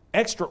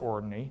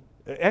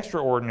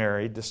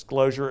 extraordinary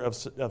disclosure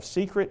of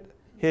secret,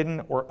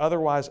 hidden, or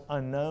otherwise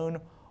unknown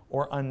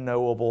or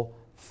unknowable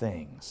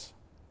things.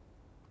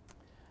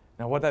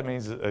 Now, what that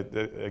means,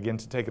 again,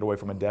 to take it away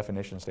from a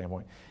definition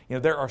standpoint,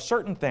 there are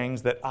certain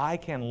things that I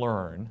can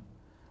learn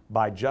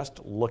by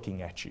just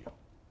looking at you.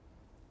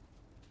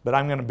 But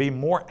I'm going to be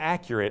more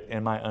accurate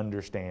in my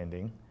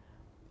understanding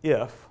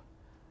if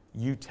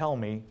you tell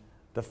me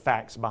the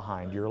facts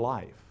behind your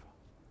life.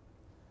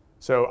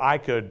 So I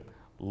could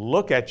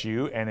look at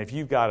you, and if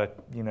you've got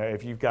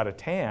a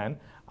tan,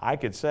 I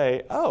could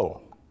say,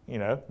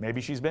 maybe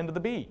she's been to the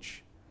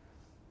beach.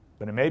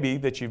 But it may be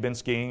that you've been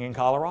skiing in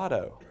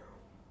Colorado.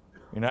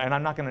 And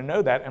I'm not going to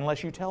know that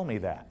unless you tell me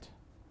that.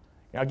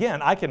 Now,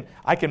 again,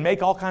 I can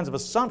make all kinds of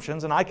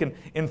assumptions and I can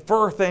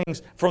infer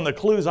things from the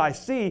clues I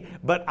see,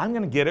 but I'm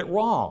going to get it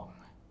wrong.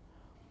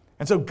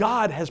 And so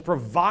God has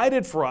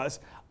provided for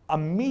us a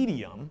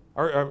medium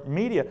or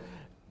media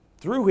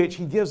through which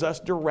He gives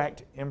us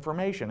direct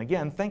information.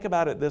 Again, think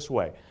about it this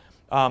way.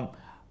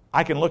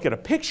 I can look at a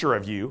picture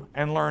of you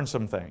and learn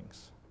some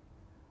things.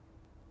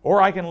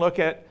 Or I can look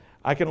at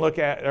I can look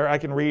at, or I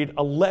can read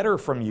a letter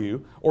from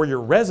you or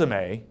your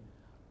resume,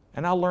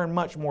 and I'll learn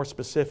much more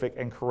specific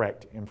and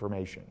correct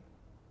information.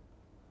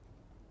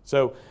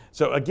 So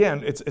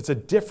again, it's a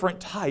different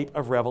type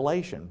of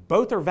revelation.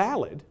 Both are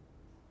valid.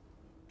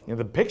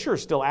 The picture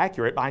is still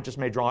accurate, but I just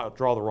may draw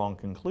the wrong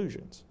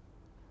conclusions.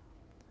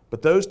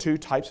 But those two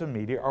types of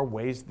media are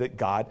ways that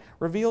God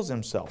reveals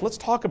Himself. Let's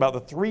talk about the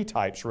three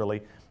types,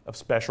 really, of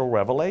special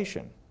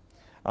revelation.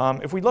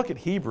 If we look at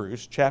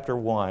Hebrews chapter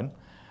 1,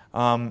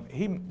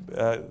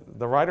 the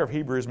writer of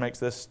Hebrews makes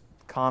this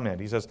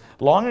comment. He says,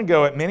 long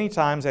ago at many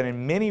times and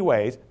in many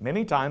ways,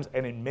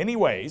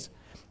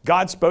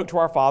 God spoke to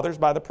our fathers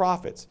by the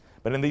prophets.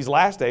 But in these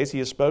last days He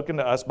has spoken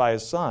to us by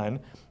His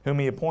Son, whom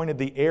He appointed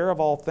the heir of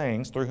all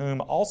things, through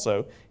whom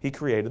also He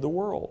created the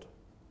world.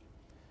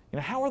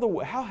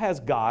 How has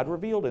God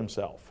revealed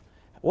Himself?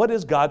 What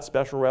is God's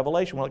special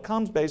revelation? Well, it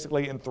comes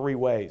basically in three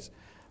ways.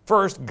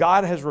 First,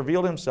 God has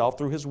revealed Himself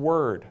through His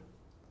Word.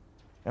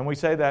 And we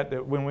say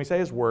that when we say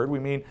His Word, we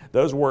mean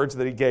those words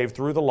that He gave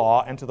through the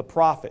law and to the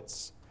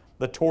prophets.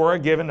 The Torah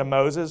given to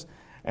Moses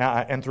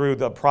and through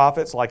the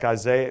prophets like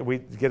Isaiah. We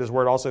get His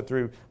Word also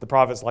through the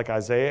prophets like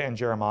Isaiah and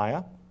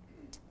Jeremiah,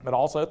 but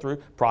also through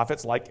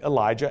prophets like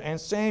Elijah and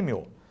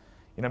Samuel.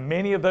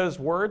 Many of those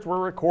words were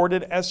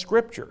recorded as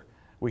Scripture.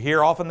 We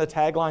hear often the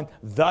tagline,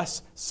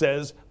 "Thus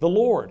says the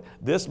Lord."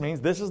 This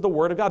means this is the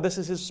Word of God. This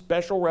is His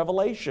special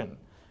revelation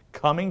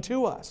coming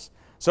to us.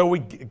 So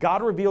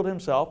God revealed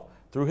Himself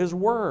through His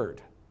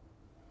Word.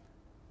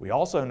 We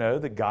also know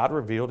that God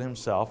revealed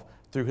Himself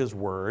through His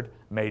Word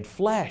made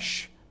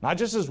flesh. Not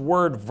just His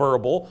Word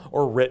verbal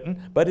or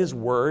written, but His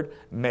Word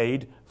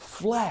made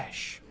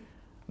flesh.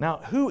 Now,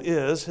 who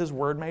is His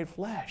Word made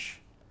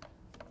flesh?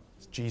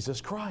 It's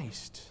Jesus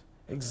Christ.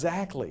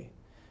 Exactly.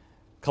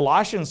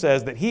 Colossians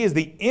says that He is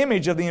the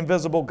image of the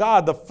invisible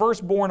God, the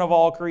firstborn of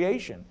all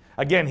creation.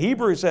 Again,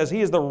 Hebrews says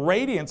He is the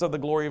radiance of the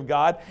glory of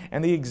God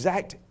and the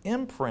exact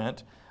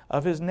imprint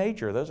of His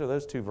nature. Those are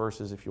those two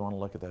verses if you want to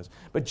look at those.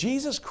 But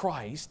Jesus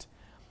Christ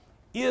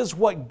is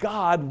what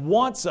God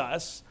wants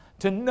us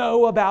to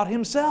know about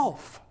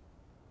Himself.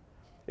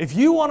 If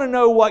you want to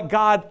know what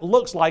God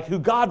looks like, who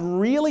God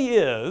really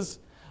is,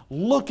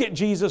 look at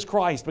Jesus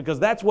Christ, because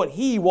that's what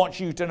He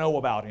wants you to know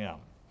about Him.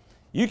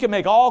 You can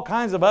make all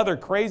kinds of other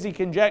crazy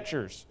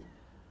conjectures.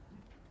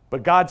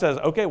 But God says,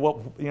 okay,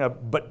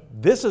 but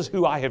this is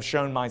who I have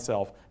shown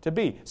myself to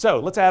be. So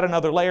let's add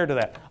another layer to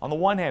that. On the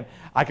one hand,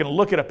 I can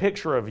look at a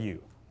picture of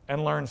you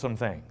and learn some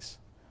things.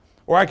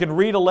 Or I can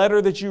read a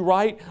letter that you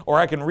write, or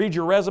I can read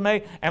your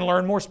resume and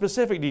learn more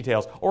specific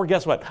details. Or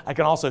guess what? I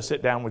can also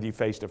sit down with you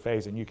face to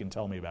face and you can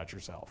tell me about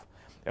yourself.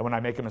 And when I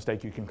make a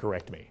mistake, you can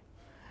correct me.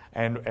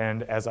 And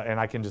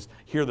I can just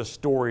hear the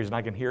stories and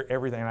I can hear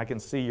everything and I can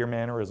see your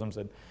mannerisms.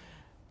 And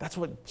that's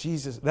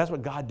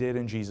what God did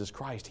in Jesus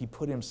Christ. He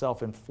put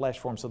Himself in flesh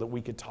form so that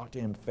we could talk to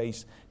Him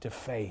face to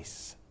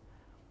face.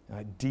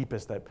 That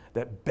deepest,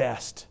 that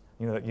best.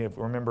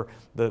 Remember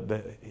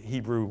the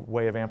Hebrew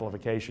way of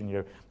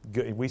amplification.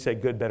 We say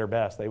good, better,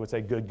 best. They would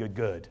say good, good,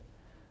 good.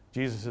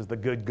 Jesus is the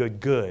good, good,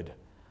 good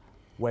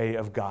way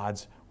of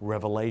God's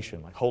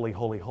revelation. Like holy,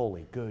 holy,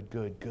 holy, good,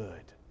 good,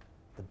 good.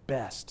 The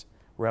best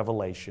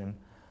revelation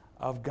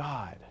of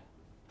God.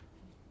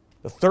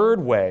 The third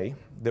way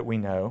that we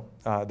know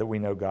God,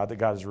 that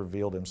God has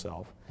revealed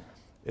Himself,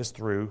 is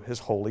through His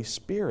Holy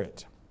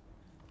Spirit.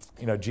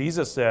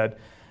 Jesus said,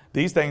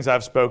 "These things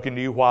I've spoken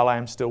to you while I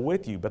am still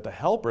with you, but the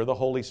Helper, the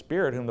Holy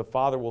Spirit, whom the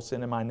Father will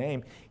send in my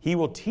name, He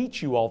will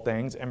teach you all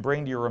things and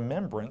bring to your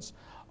remembrance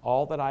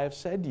all that I have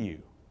said to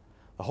you."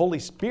 The Holy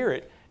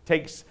Spirit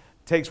takes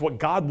what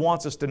God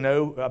wants us to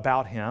know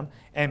about Him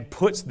and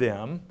puts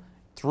them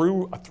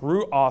through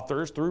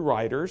authors, through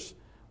writers,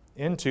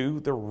 into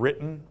the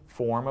written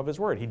form of His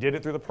Word. He did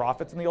it through the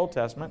prophets in the Old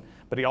Testament,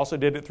 but He also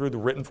did it through the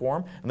written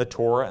form and the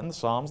Torah and the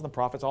Psalms and the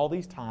prophets all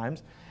these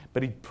times.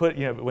 But He put,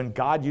 when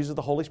God uses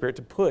the Holy Spirit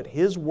to put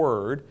His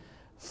Word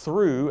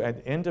through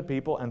and into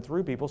people and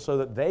through people so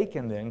that they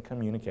can then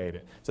communicate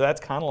it. So that's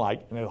kind of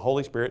like, the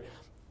Holy Spirit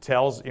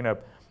tells,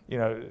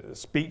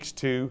 speaks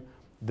to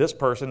this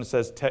person and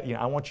says,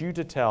 I want you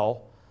to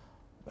tell,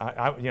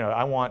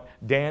 I want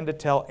Dan to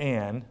tell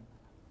Ann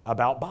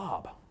about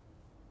Bob.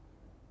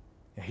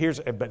 But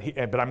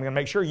I'm going to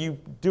make sure you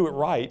do it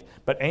right.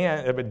 But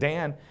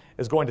Dan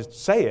is going to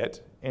say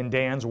it in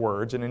Dan's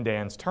words and in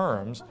Dan's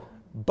terms.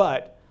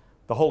 But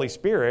the Holy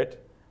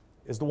Spirit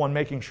is the one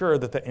making sure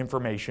that the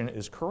information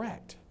is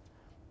correct.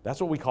 That's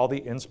what we call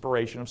the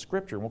inspiration of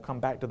Scripture. And we'll come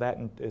back to that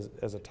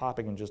as a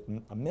topic in just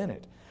a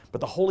minute.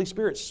 But the Holy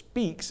Spirit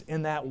speaks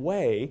in that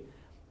way,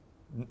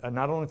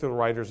 not only through the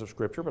writers of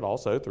Scripture, but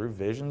also through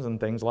visions and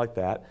things like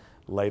that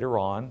later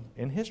on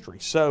in history.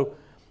 So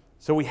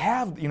we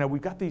have,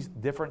 we've got these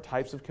different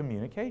types of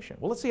communication.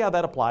 Well, let's see how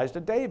that applies to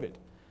David.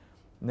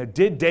 Now,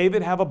 did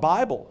David have a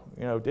Bible?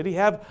 Did he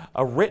have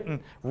a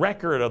written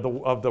record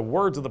of the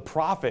words of the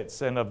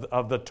prophets and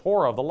of the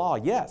Torah, of the law?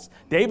 Yes.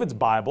 David's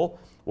Bible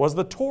was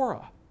the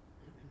Torah.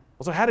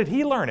 Well, so how did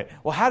he learn it?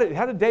 Well, how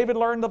did David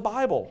learn the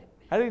Bible?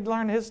 How did he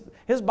learn his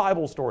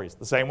Bible stories?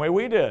 The same way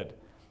we did,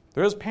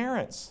 through his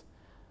parents.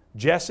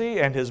 Jesse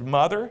and his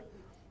mother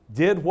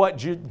did what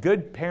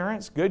good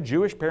parents, good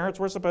Jewish parents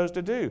were supposed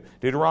to do.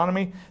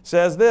 Deuteronomy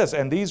says this,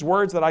 "And these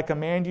words that I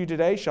command you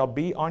today shall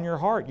be on your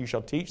heart. You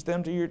shall teach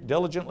them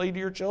diligently to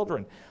your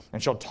children,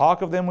 and shall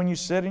talk of them when you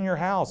sit in your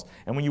house,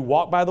 and when you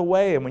walk by the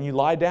way, and when you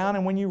lie down,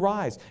 and when you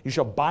rise. You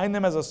shall bind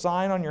them as a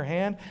sign on your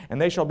hand,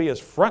 and they shall be as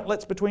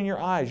frontlets between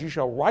your eyes. You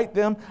shall write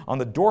them on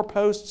the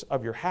doorposts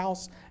of your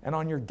house and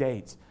on your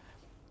gates."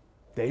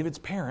 David's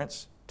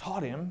parents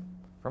taught him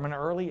from an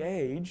early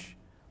age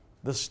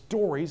the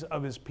stories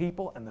of his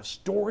people and the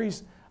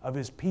stories of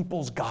his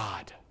people's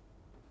God.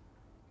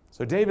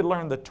 So David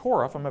learned the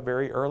Torah from a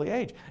very early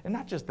age. And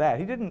not just that,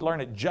 he didn't learn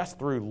it just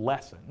through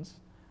lessons.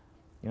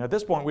 At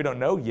this point, we don't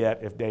know yet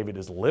if David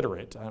is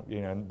literate.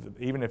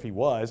 Even if he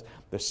was,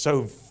 there's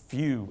so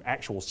few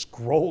actual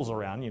scrolls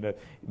around.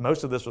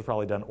 Most of this was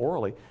probably done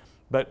orally.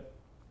 But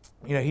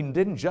he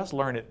didn't just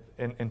learn it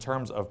in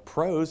terms of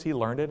prose, he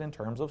learned it in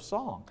terms of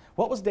song.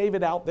 What was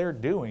David out there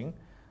doing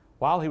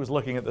while he was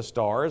looking at the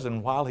stars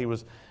and while he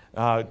was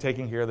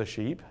taking care of the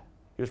sheep?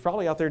 He was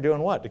probably out there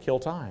doing what to kill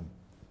time?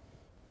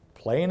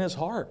 Playing his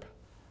harp,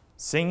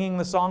 singing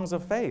the songs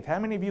of faith. How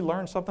many of you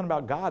learned something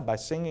about God by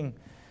singing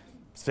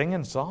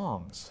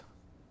songs?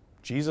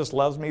 Jesus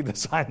loves me,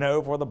 this I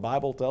know, for the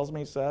Bible tells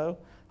me so.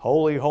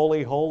 Holy,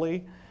 holy,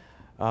 holy.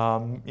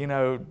 All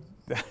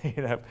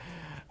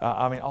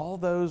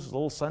those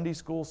little Sunday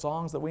school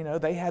songs that we know,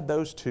 they had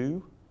those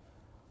too.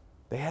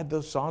 They had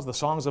those songs, the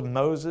songs of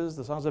Moses,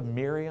 the songs of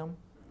Miriam.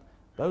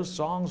 Those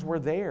songs were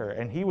there,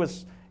 and he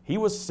was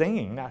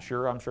singing. I'm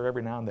sure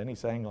every now and then he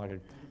sang like a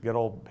good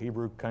old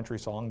Hebrew country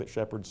song that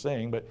shepherds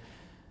sing, but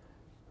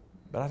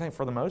I think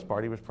for the most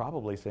part he was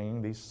probably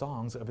singing these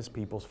songs of his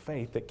people's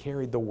faith that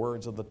carried the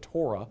words of the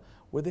Torah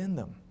within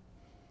them.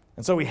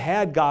 And so he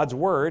had God's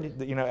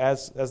word,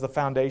 as the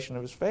foundation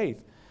of his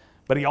faith.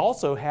 But he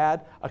also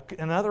had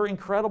another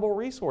incredible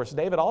resource.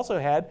 David also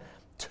had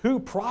 2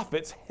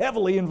 prophets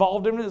heavily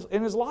involved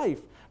in his life.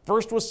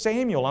 First was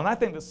Samuel, and I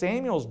think that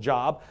Samuel's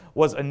job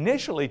was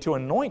initially to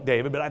anoint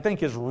David, but I think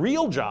his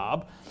real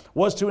job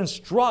was to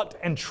instruct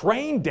and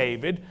train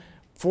David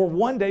for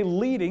one day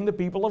leading the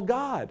people of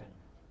God.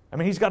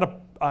 He's got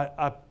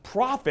a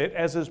prophet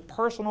as his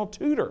personal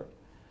tutor.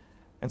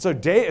 And so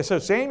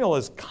Samuel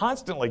is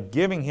constantly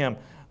giving him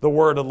the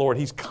word of the Lord.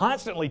 He's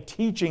constantly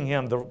teaching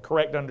him the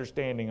correct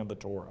understanding of the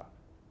Torah.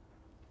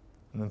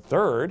 And then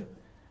third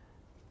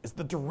is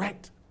the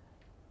direct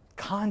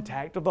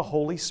contact of the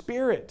Holy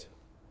Spirit.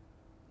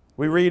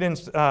 We read in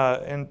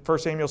 1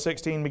 Samuel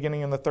 16,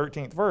 beginning in the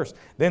 13th verse,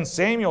 "Then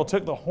Samuel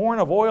took the horn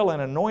of oil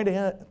and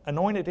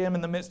anointed him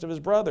in the midst of his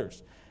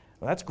brothers."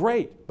 Well, that's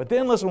great. But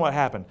then listen what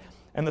happened.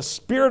 "And the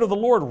Spirit of the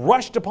Lord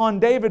rushed upon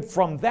David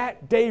from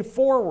that day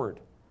forward."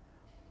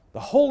 The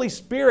Holy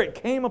Spirit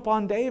came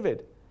upon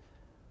David.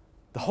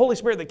 The Holy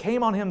Spirit that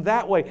came on him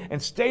that way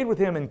and stayed with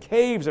him in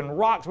caves and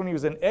rocks when he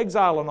was in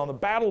exile and on the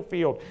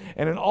battlefield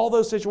and in all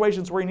those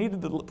situations where he needed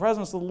the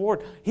presence of the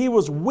Lord, he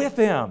was with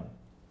him.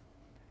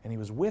 And he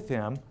was with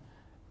him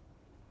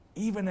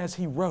even as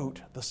he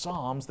wrote the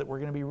Psalms that we're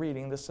going to be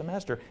reading this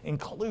semester,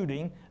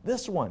 including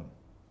this one.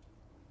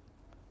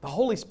 The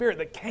Holy Spirit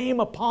that came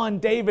upon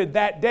David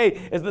that day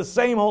is the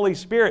same Holy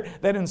Spirit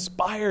that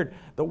inspired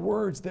the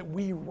words that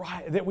we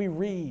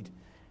read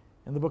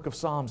in the book of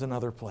Psalms and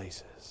other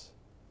places.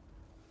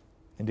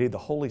 Indeed, the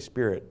Holy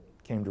Spirit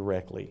came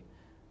directly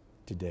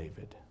to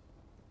David.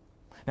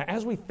 Now,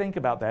 as we think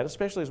about that,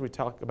 especially as we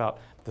talk about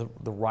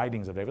the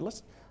writings of David,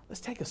 let's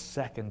take a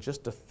second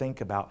just to think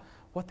about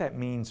what that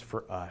means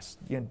for us.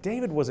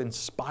 David was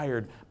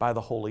inspired by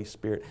the Holy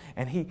Spirit,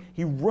 and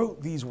he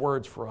wrote these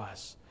words for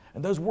us.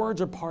 And those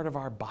words are part of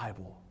our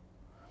Bible.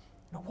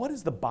 Now, what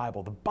is the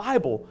Bible? The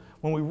Bible,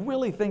 when we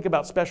really think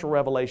about special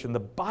revelation, the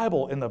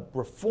Bible in the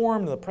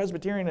Reformed, the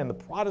Presbyterian, and the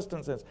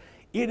Protestant sense,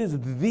 it is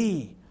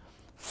the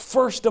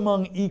first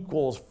among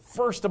equals,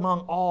 first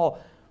among all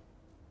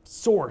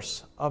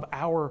source of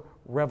our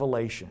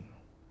revelation.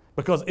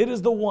 Because it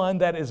is the one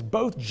that is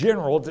both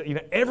general,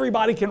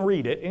 everybody can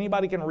read it,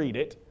 anybody can read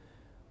it,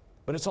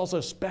 but it's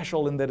also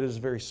special in that it is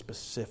very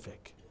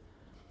specific.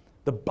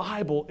 The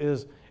Bible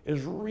is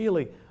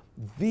really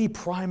the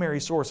primary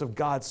source of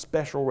God's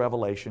special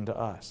revelation to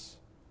us.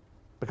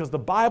 Because the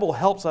Bible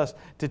helps us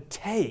to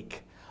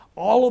take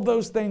all of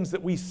those things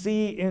that we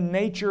see in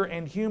nature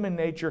and human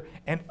nature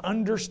and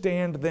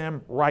understand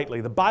them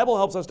rightly. The Bible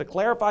helps us to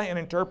clarify and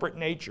interpret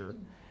nature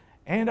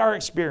and our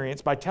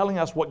experience by telling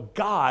us what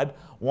God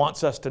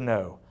wants us to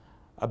know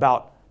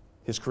about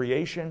His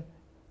creation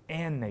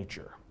and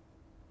nature.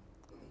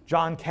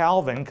 John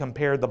Calvin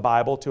compared the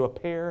Bible to a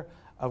pair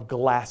of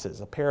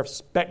glasses, a pair of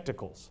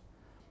spectacles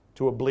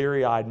to a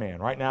bleary-eyed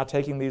man. Right now,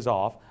 taking these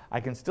off, I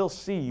can still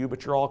see you,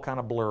 but you're all kind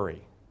of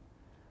blurry.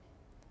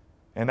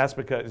 And that's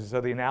because,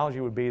 so the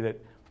analogy would be that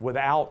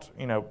without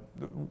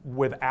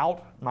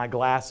my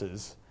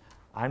glasses,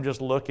 I'm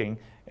just looking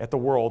at the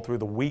world through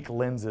the weak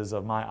lenses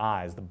of my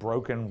eyes, the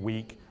broken,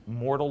 weak,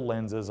 mortal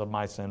lenses of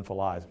my sinful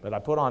eyes. But I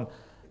put on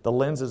the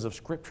lenses of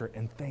Scripture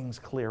and things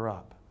clear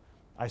up.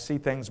 I see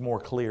things more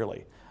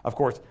clearly. Of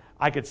course,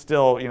 I can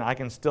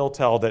still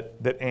tell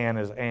that Ann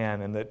is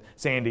Ann, and that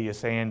Sandy is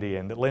Sandy,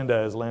 and that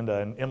Linda is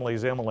Linda, and Emily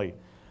is Emily.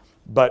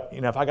 But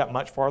if I got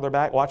much farther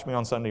back, watch me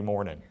on Sunday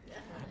morning.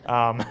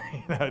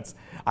 It's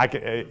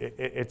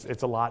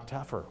a lot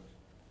tougher.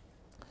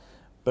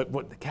 But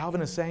what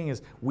Calvin is saying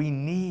is we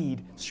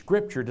need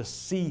Scripture to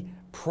see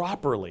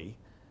properly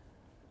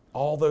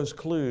all those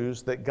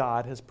clues that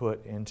God has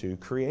put into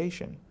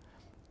creation.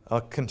 A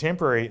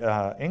contemporary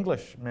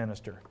English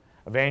minister,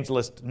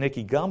 evangelist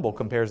Nicky Gumbel,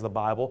 compares the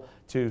Bible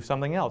to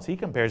something else. He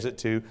compares it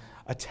to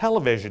a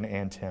television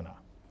antenna.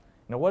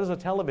 Now, what does a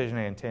television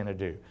antenna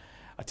do?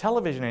 A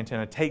television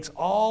antenna takes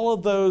all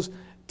of those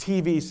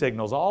TV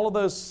signals, all of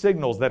those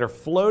signals that are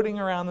floating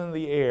around in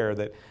the air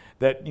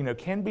that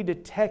can be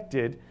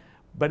detected,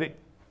 but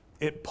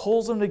it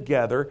pulls them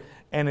together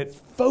and it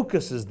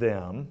focuses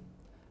them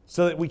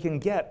so that we can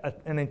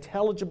get an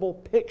intelligible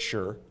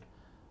picture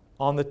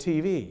on the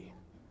TV.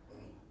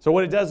 So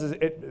what it does is,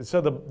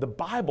 the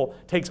Bible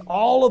takes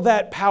all of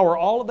that power,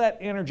 all of that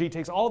energy,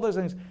 takes all of those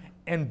things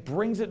and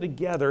brings it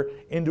together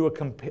into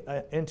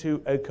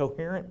a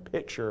coherent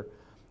picture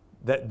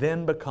that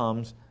then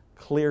becomes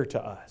clear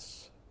to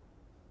us.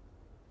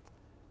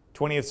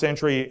 20th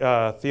century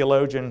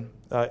theologian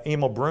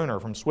Emil Brunner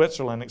from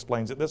Switzerland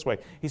explains it this way.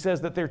 He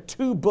says that there are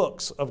two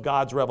books of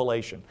God's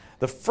revelation.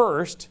 The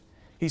first,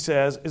 he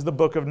says, is the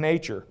book of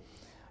nature.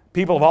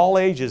 People of all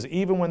ages,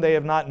 even when they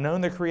have not known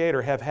the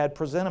Creator, have had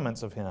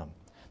presentiments of Him.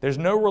 There's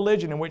no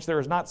religion in which there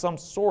is not some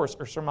source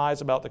or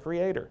surmise about the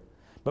Creator.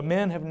 But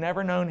men have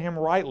never known Him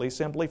rightly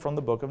simply from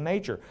the book of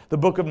nature. The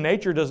book of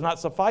nature does not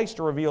suffice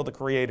to reveal the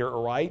Creator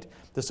aright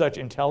to such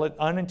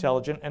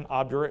unintelligent and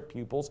obdurate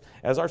pupils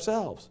as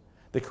ourselves.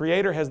 The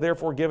Creator has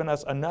therefore given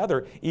us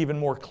another, even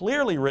more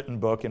clearly written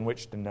book in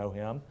which to know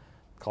Him,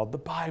 called the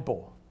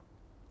Bible.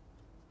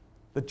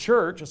 The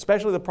church,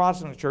 especially the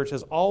Protestant church,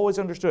 has always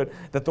understood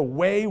that the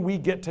way we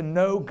get to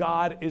know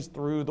God is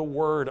through the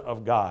Word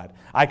of God.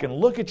 I can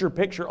look at your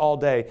picture all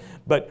day,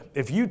 but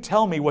if you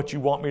tell me what you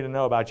want me to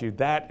know about you,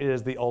 that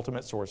is the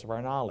ultimate source of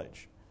our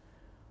knowledge.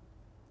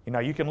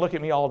 You can look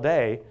at me all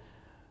day,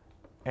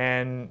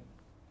 and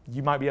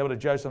you might be able to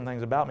judge some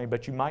things about me,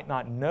 but you might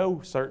not know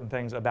certain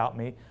things about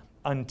me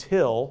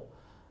until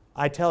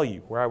I tell you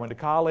where I went to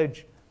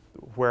college,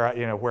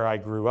 where I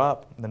grew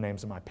up, the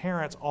names of my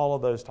parents, all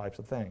of those types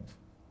of things.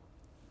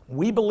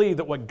 We believe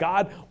that what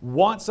God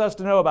wants us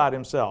to know about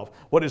Himself,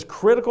 what is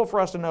critical for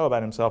us to know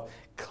about Himself,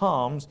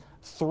 comes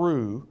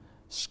through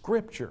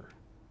Scripture.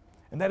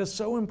 And that is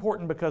so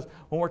important because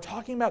when we're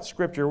talking about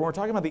Scripture, when we're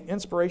talking about the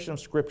inspiration of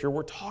Scripture,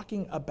 we're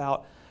talking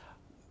about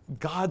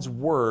God's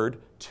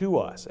Word to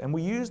us. And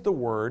we use the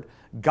word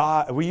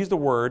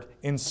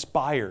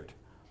inspired.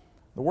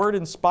 The word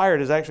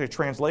inspired is actually a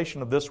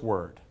translation of this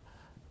word,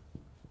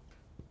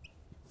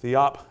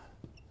 theopneus.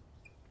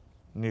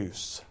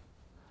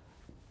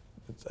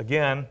 It's,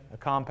 again, a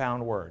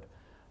compound word.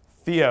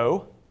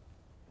 Theo,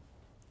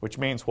 which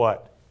means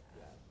what?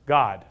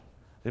 God.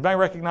 Anybody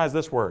recognize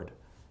this word?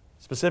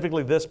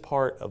 Specifically this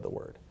part of the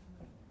word.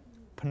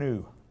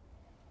 Pneu.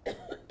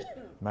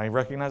 Anybody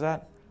recognize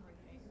that?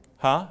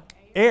 Huh?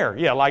 Air.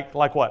 Yeah, like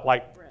what?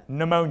 Like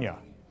pneumonia.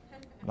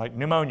 Like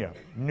pneumonia.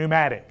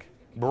 Pneumatic.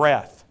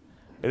 Breath.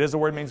 It is the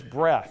word that means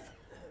breath.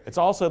 It's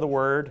also the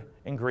word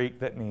in Greek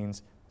that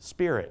means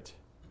spirit.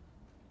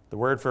 The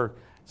word for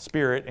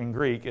spirit in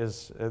Greek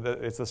it's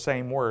the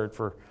same word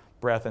for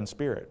breath and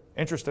spirit.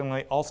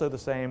 Interestingly, also the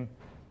same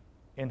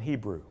in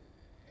Hebrew.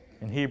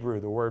 In Hebrew,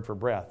 the word for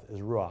breath is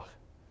ruach.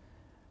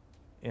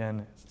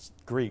 In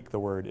Greek, the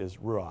word is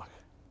ruach.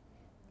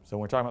 So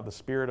when we're talking about the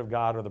Spirit of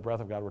God or the breath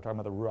of God, we're talking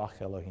about the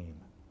Ruach Elohim.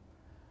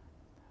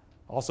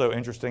 Also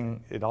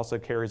interesting, it also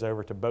carries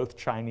over to both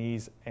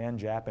Chinese and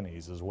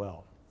Japanese as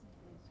well.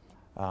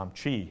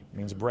 Qi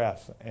means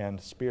breath and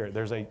spirit.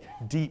 There's a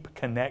deep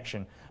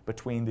connection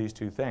between these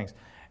two things.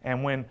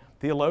 And when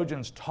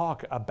theologians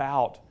talk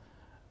about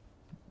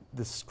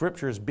the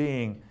Scriptures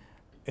being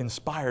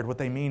inspired, what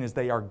they mean is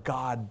they are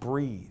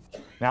God-breathed.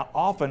 Now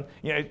often,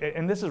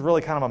 and this is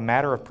really kind of a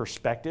matter of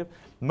perspective,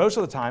 most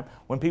of the time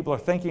when people are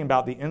thinking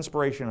about the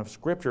inspiration of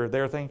Scripture,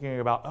 they're thinking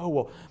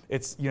about,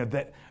 it's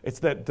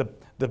that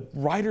the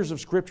writers of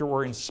Scripture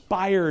were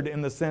inspired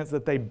in the sense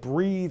that they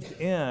breathed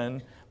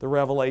in the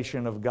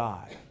revelation of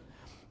God.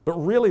 But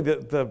really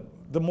the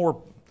more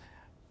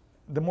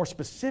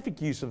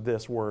specific use of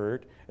this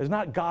word is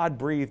not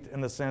God-breathed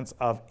in the sense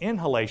of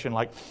inhalation,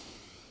 like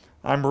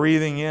I'm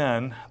breathing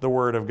in the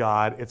Word of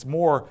God. It's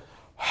more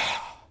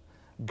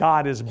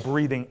God is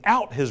breathing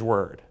out His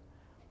Word.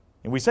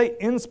 And we say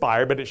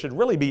inspired, but it should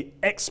really be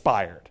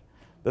expired.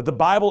 That the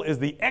Bible is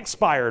the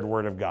expired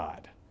Word of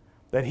God.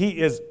 That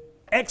He is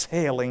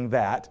exhaling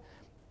that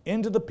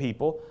into the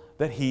people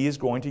that He is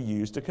going to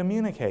use to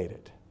communicate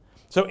it.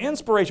 So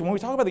inspiration, when we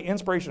talk about the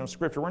inspiration of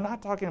Scripture, we're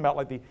not talking about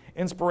like the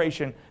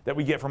inspiration that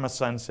we get from a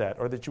sunset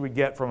or that you would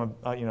get from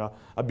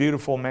a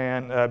beautiful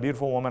man, a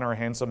beautiful woman or a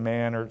handsome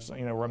man or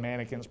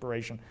romantic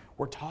inspiration.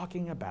 We're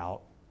talking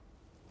about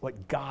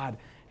what God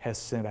has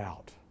sent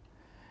out.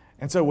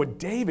 And so what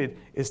David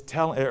is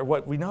telling, or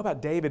what we know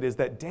about David is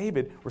that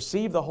David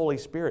received the Holy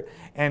Spirit,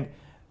 and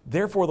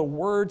therefore the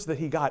words that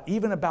he got,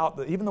 even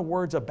the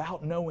words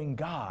about knowing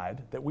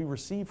God that we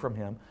receive from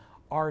him,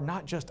 are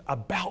not just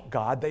about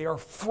God, they are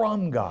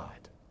from God.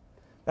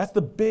 That's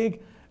the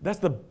big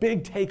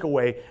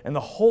takeaway and the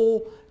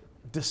whole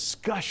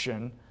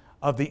discussion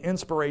of the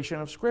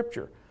inspiration of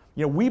Scripture.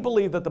 We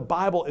believe that the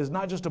Bible is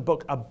not just a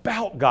book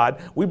about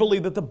God, we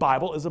believe that the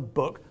Bible is a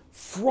book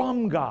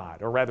from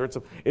God, or rather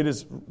it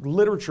is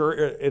literature,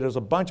 it is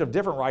a bunch of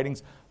different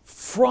writings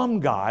from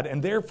God,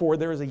 and therefore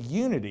there is a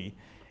unity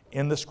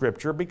in the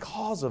Scripture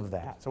because of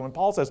that. So when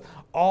Paul says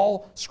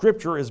all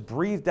Scripture is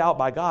breathed out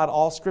by God,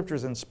 all Scripture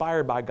is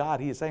inspired by God,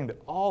 he is saying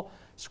that all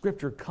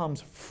Scripture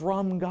comes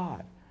from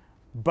God,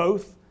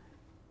 both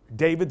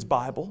David's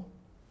Bible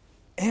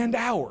and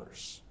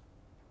ours.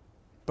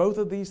 Both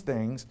of these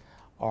things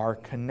are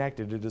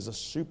connected. It is a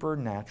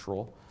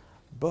supernatural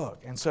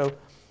book. And so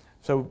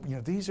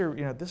this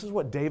is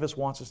what Davis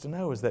wants us to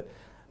know, is that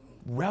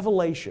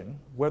revelation,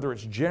 whether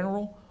it's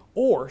general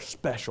or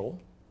special,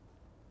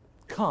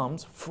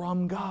 comes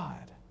from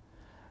God.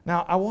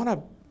 Now, I want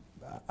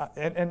to,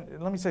 and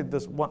let me say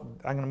this one,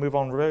 I'm going to move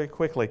on very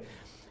quickly.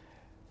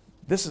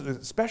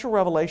 Special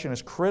revelation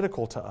is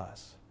critical to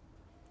us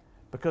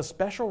because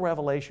special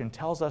revelation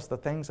tells us the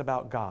things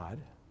about God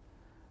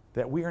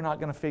that we are not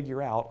going to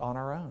figure out on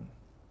our own.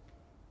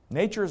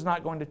 Nature is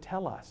not going to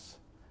tell us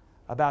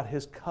about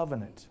His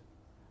covenant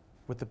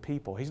with the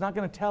people. It's not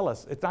going to tell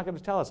us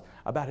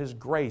about His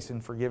grace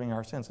in forgiving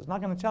our sins. It's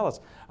not going to tell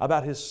us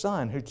about His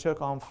Son who took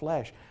on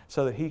flesh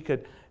so that He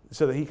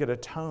could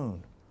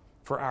atone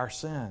for our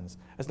sins.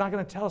 It's not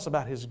going to tell us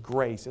about His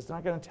grace. It's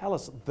not going to tell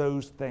us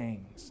those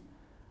things.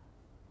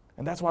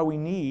 And that's why we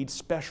need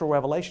special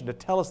revelation to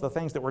tell us the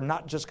things that we're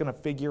not just going to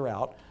figure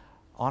out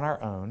on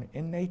our own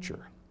in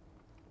nature.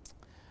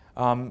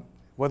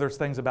 Whether it's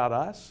things about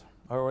us,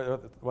 or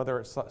whether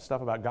it's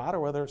stuff about God,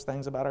 or whether it's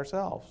things about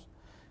ourselves.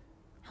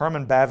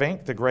 Herman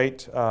Bavinck, the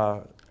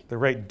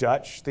great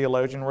Dutch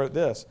theologian, wrote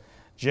this: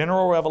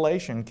 "General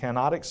revelation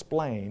cannot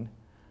explain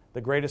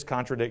the greatest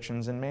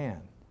contradictions in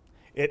man.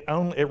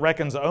 It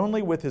reckons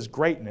only with his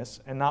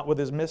greatness and not with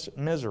his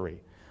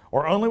misery,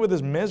 or only with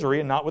his misery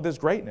and not with his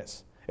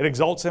greatness. It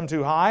exalts him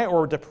too high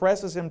or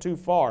depresses him too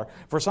far.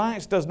 For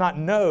science does not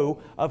know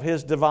of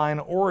his divine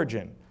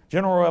origin.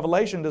 General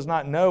revelation does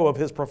not know of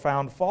his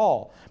profound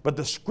fall, but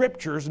the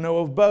Scriptures know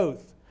of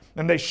both.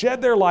 And they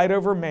shed their light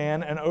over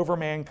man and over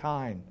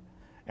mankind.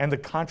 And the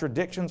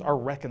contradictions are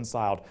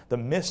reconciled, the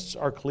mists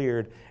are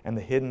cleared, and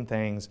the hidden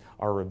things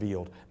are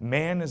revealed.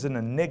 Man is an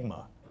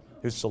enigma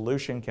whose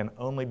solution can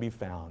only be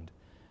found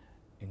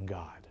in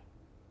God."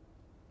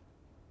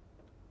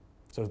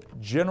 So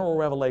general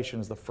revelation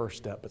is the first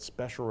step, but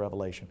special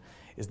revelation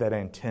is that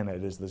antenna.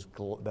 It is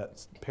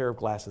that pair of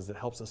glasses that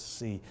helps us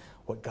see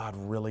what God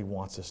really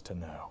wants us to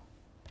know.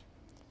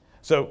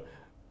 So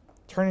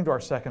turning to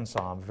our second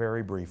psalm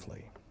very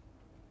briefly.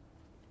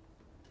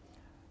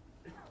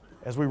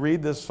 As we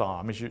read this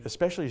psalm,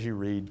 especially as you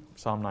read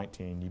Psalm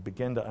 19, you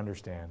begin to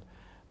understand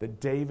that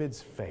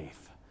David's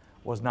faith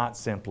was not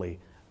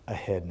simply a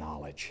head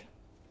knowledge.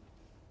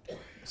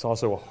 It's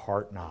also a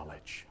heart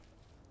knowledge.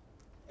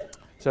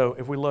 So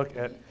if we look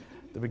at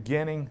the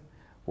beginning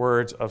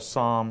words of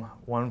Psalm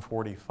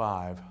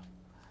 145,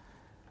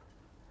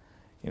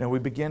 we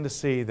begin to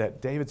see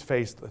that David's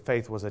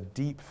faith was a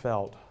deep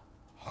felt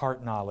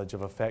heart knowledge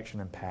of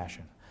affection and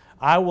passion.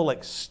 "I will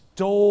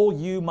extol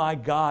you, my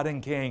God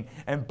and King,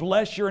 and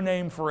bless your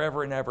name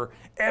forever and ever.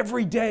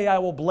 Every day I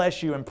will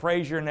bless you and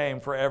praise your name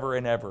forever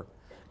and ever.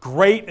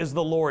 Great is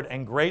the Lord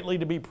and greatly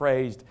to be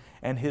praised,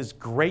 and His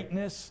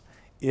greatness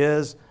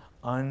is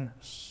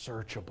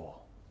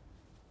unsearchable."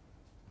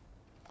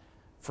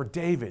 For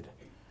David,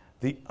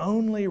 the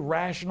only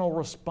rational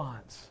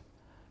response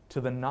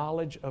to the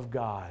knowledge of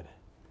God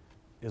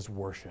is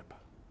worship.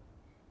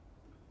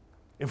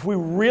 If we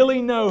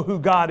really know who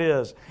God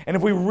is, and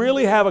if we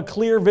really have a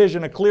clear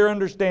vision, a clear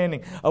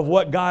understanding of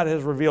what God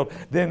has revealed,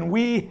 then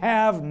we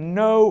have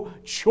no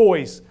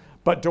choice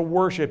but to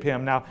worship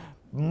Him. Now,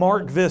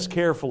 mark this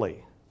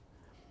carefully.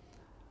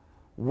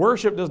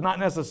 Worship does not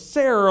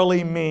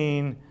necessarily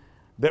mean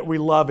that we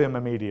love Him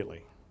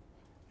immediately.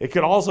 It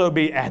could also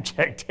be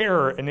abject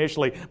terror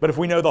initially, but if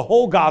we know the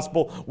whole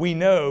gospel, we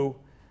know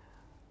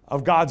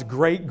of God's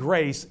great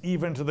grace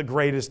even to the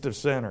greatest of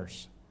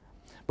sinners.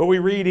 But we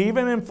read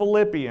even in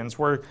Philippians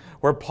where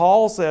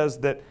Paul says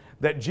that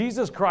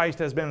Jesus Christ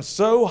has been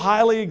so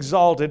highly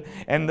exalted,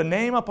 and the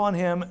name upon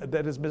Him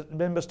that has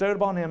been bestowed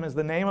upon Him is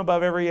the name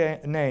above every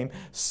name,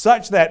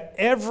 such that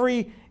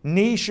every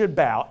knee should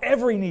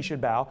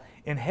bow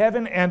in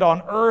heaven and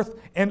on earth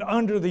and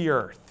under the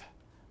earth.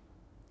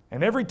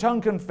 And every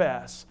tongue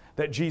confess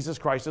that Jesus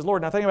Christ is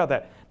Lord. Now think about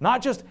that.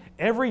 Not just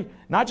every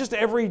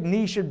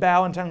knee should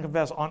bow and tongue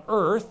confess on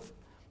earth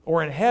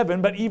or in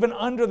heaven, but even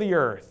under the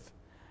earth.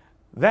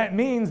 That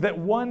means that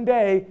one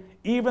day,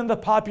 even the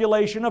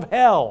population of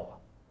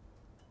hell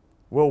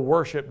will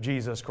worship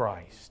Jesus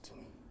Christ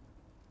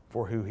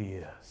for who He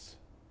is.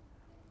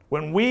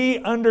 When we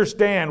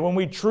understand, when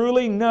we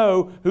truly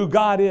know who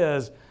God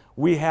is,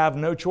 we have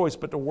no choice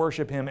but to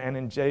worship Him. And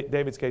in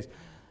David's case,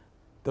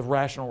 the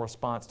rational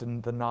response to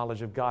the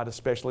knowledge of God,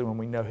 especially when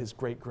we know His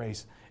great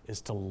grace, is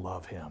to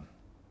love Him.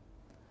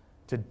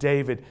 To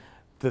David,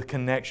 the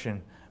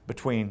connection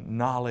between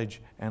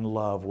knowledge and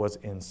love was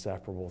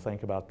inseparable.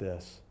 Think about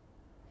this.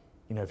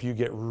 You know, if you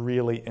get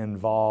really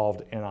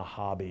involved in a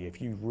hobby, if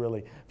you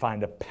really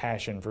find a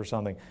passion for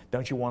something,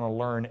 don't you want to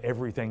learn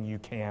everything you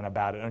can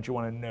about it? Don't you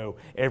want to know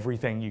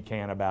everything you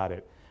can about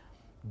it?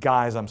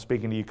 Guys, I'm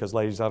speaking to you because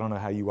ladies, I don't know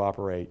how you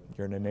operate.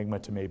 You're an enigma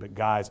to me, but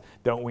guys,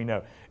 don't we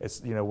know?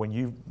 It's, you know, when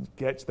you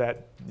catch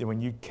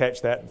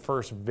that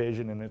first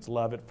vision and it's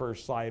love at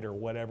first sight or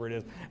whatever it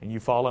is, and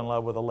you fall in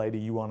love with a lady,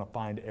 you want to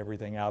find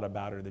everything out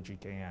about her that you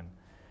can.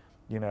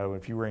 You know,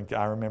 if you were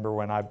I remember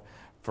when I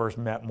first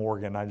met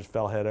Morgan, I just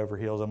fell head over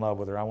heels in love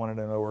with her. I wanted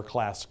to know her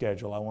class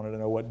schedule. I wanted to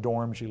know what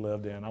dorm she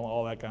lived in,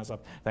 all that kind of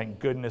stuff. Thank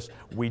goodness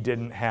we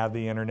didn't have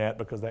the internet,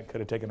 because that could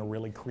have taken a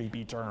really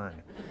creepy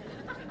turn.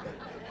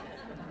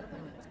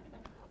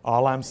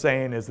 All I'm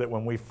saying is that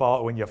when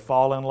you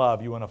fall in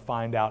love, you want to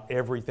find out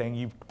everything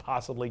you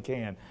possibly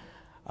can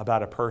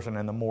about a person,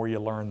 and the more you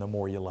learn, the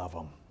more you love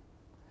them.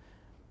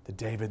 To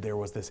David, there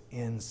was this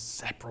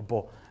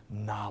inseparable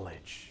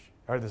knowledge,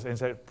 or this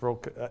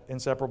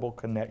inseparable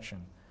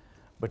connection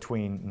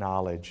between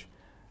knowledge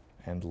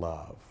and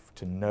love.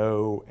 To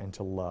know and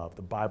to love.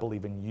 The Bible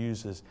even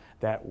uses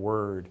that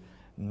word,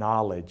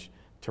 knowledge,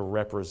 to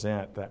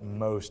represent that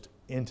most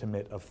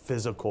intimate of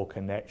physical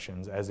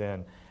connections, as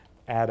in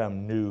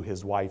Adam knew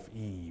his wife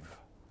Eve.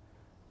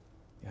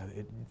 You know,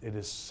 it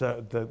is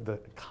so, the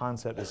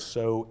concept is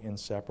so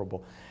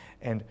inseparable.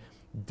 And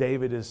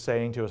David is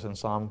saying to us in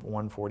Psalm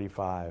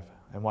 145,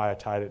 and why I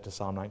tied it to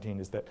Psalm 19,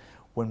 is that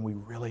when we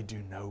really do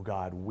know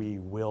God, we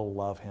will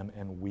love Him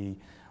and we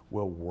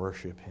will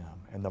worship Him.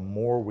 And the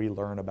more we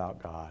learn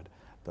about God,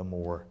 the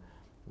more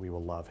we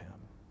will love Him.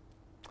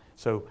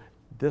 So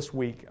this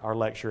week our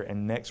lecture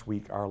and next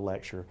week our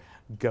lecture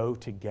go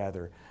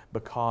together,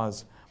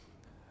 because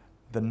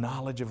the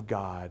knowledge of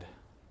God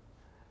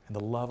and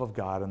the love of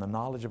God and the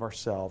knowledge of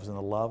ourselves and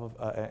the love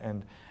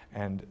of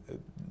and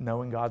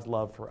knowing God's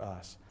love for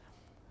us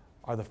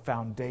are the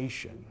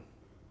foundation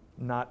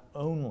not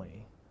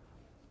only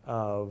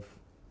of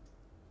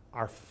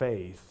our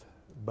faith,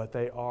 but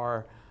they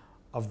are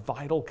a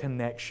vital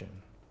connection,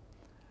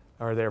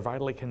 or they're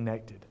vitally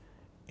connected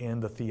in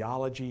the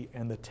theology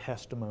and the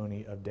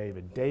testimony of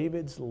David.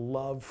 David's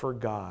love for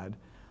God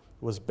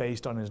was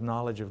based on his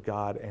knowledge of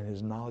God, and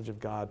his knowledge of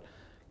God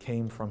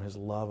came from his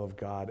love of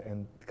God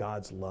and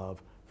God's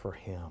love for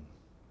him.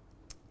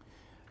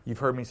 You've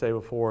heard me say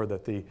before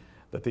that the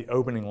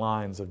opening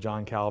lines of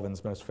John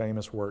Calvin's most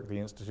famous work, The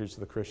Institutes of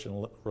the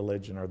Christian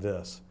Religion, are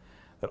this: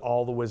 that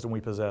all the wisdom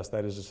we possess,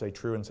 that is to say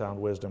true and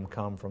sound wisdom,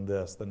 come from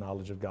this, the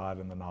knowledge of God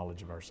and the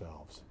knowledge of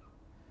ourselves.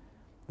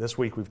 This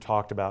week we've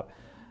talked about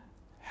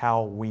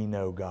how we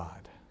know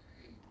God.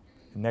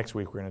 And next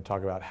week we're going to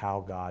talk about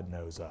how God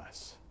knows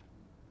us.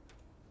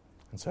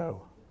 And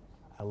so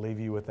I'll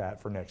leave you with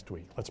that for next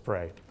week. Let's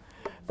pray.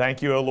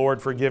 Thank you, O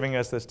Lord, for giving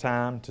us this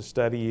time to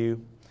study you.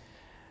 And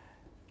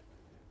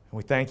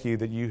we thank you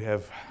that you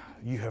have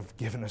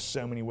given us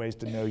so many ways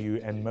to know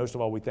you. And most of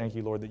all, we thank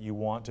you, Lord, that you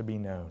want to be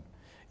known.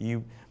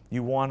 You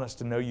want us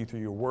to know you through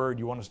your word.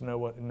 You want us to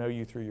know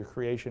you through your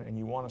creation. And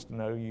you want us to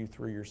know you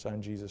through your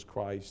Son, Jesus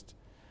Christ.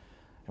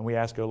 And we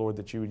ask, O Lord,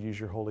 that you would use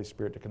your Holy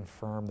Spirit to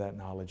confirm that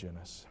knowledge in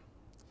us.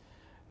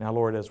 Now,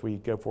 Lord, as we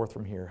go forth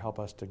from here, help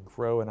us to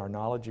grow in our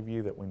knowledge of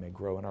you, that we may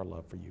grow in our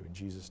love for you. In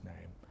Jesus' name,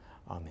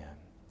 amen.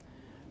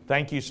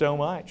 Thank you so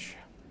much.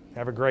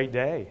 Have a great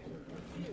day.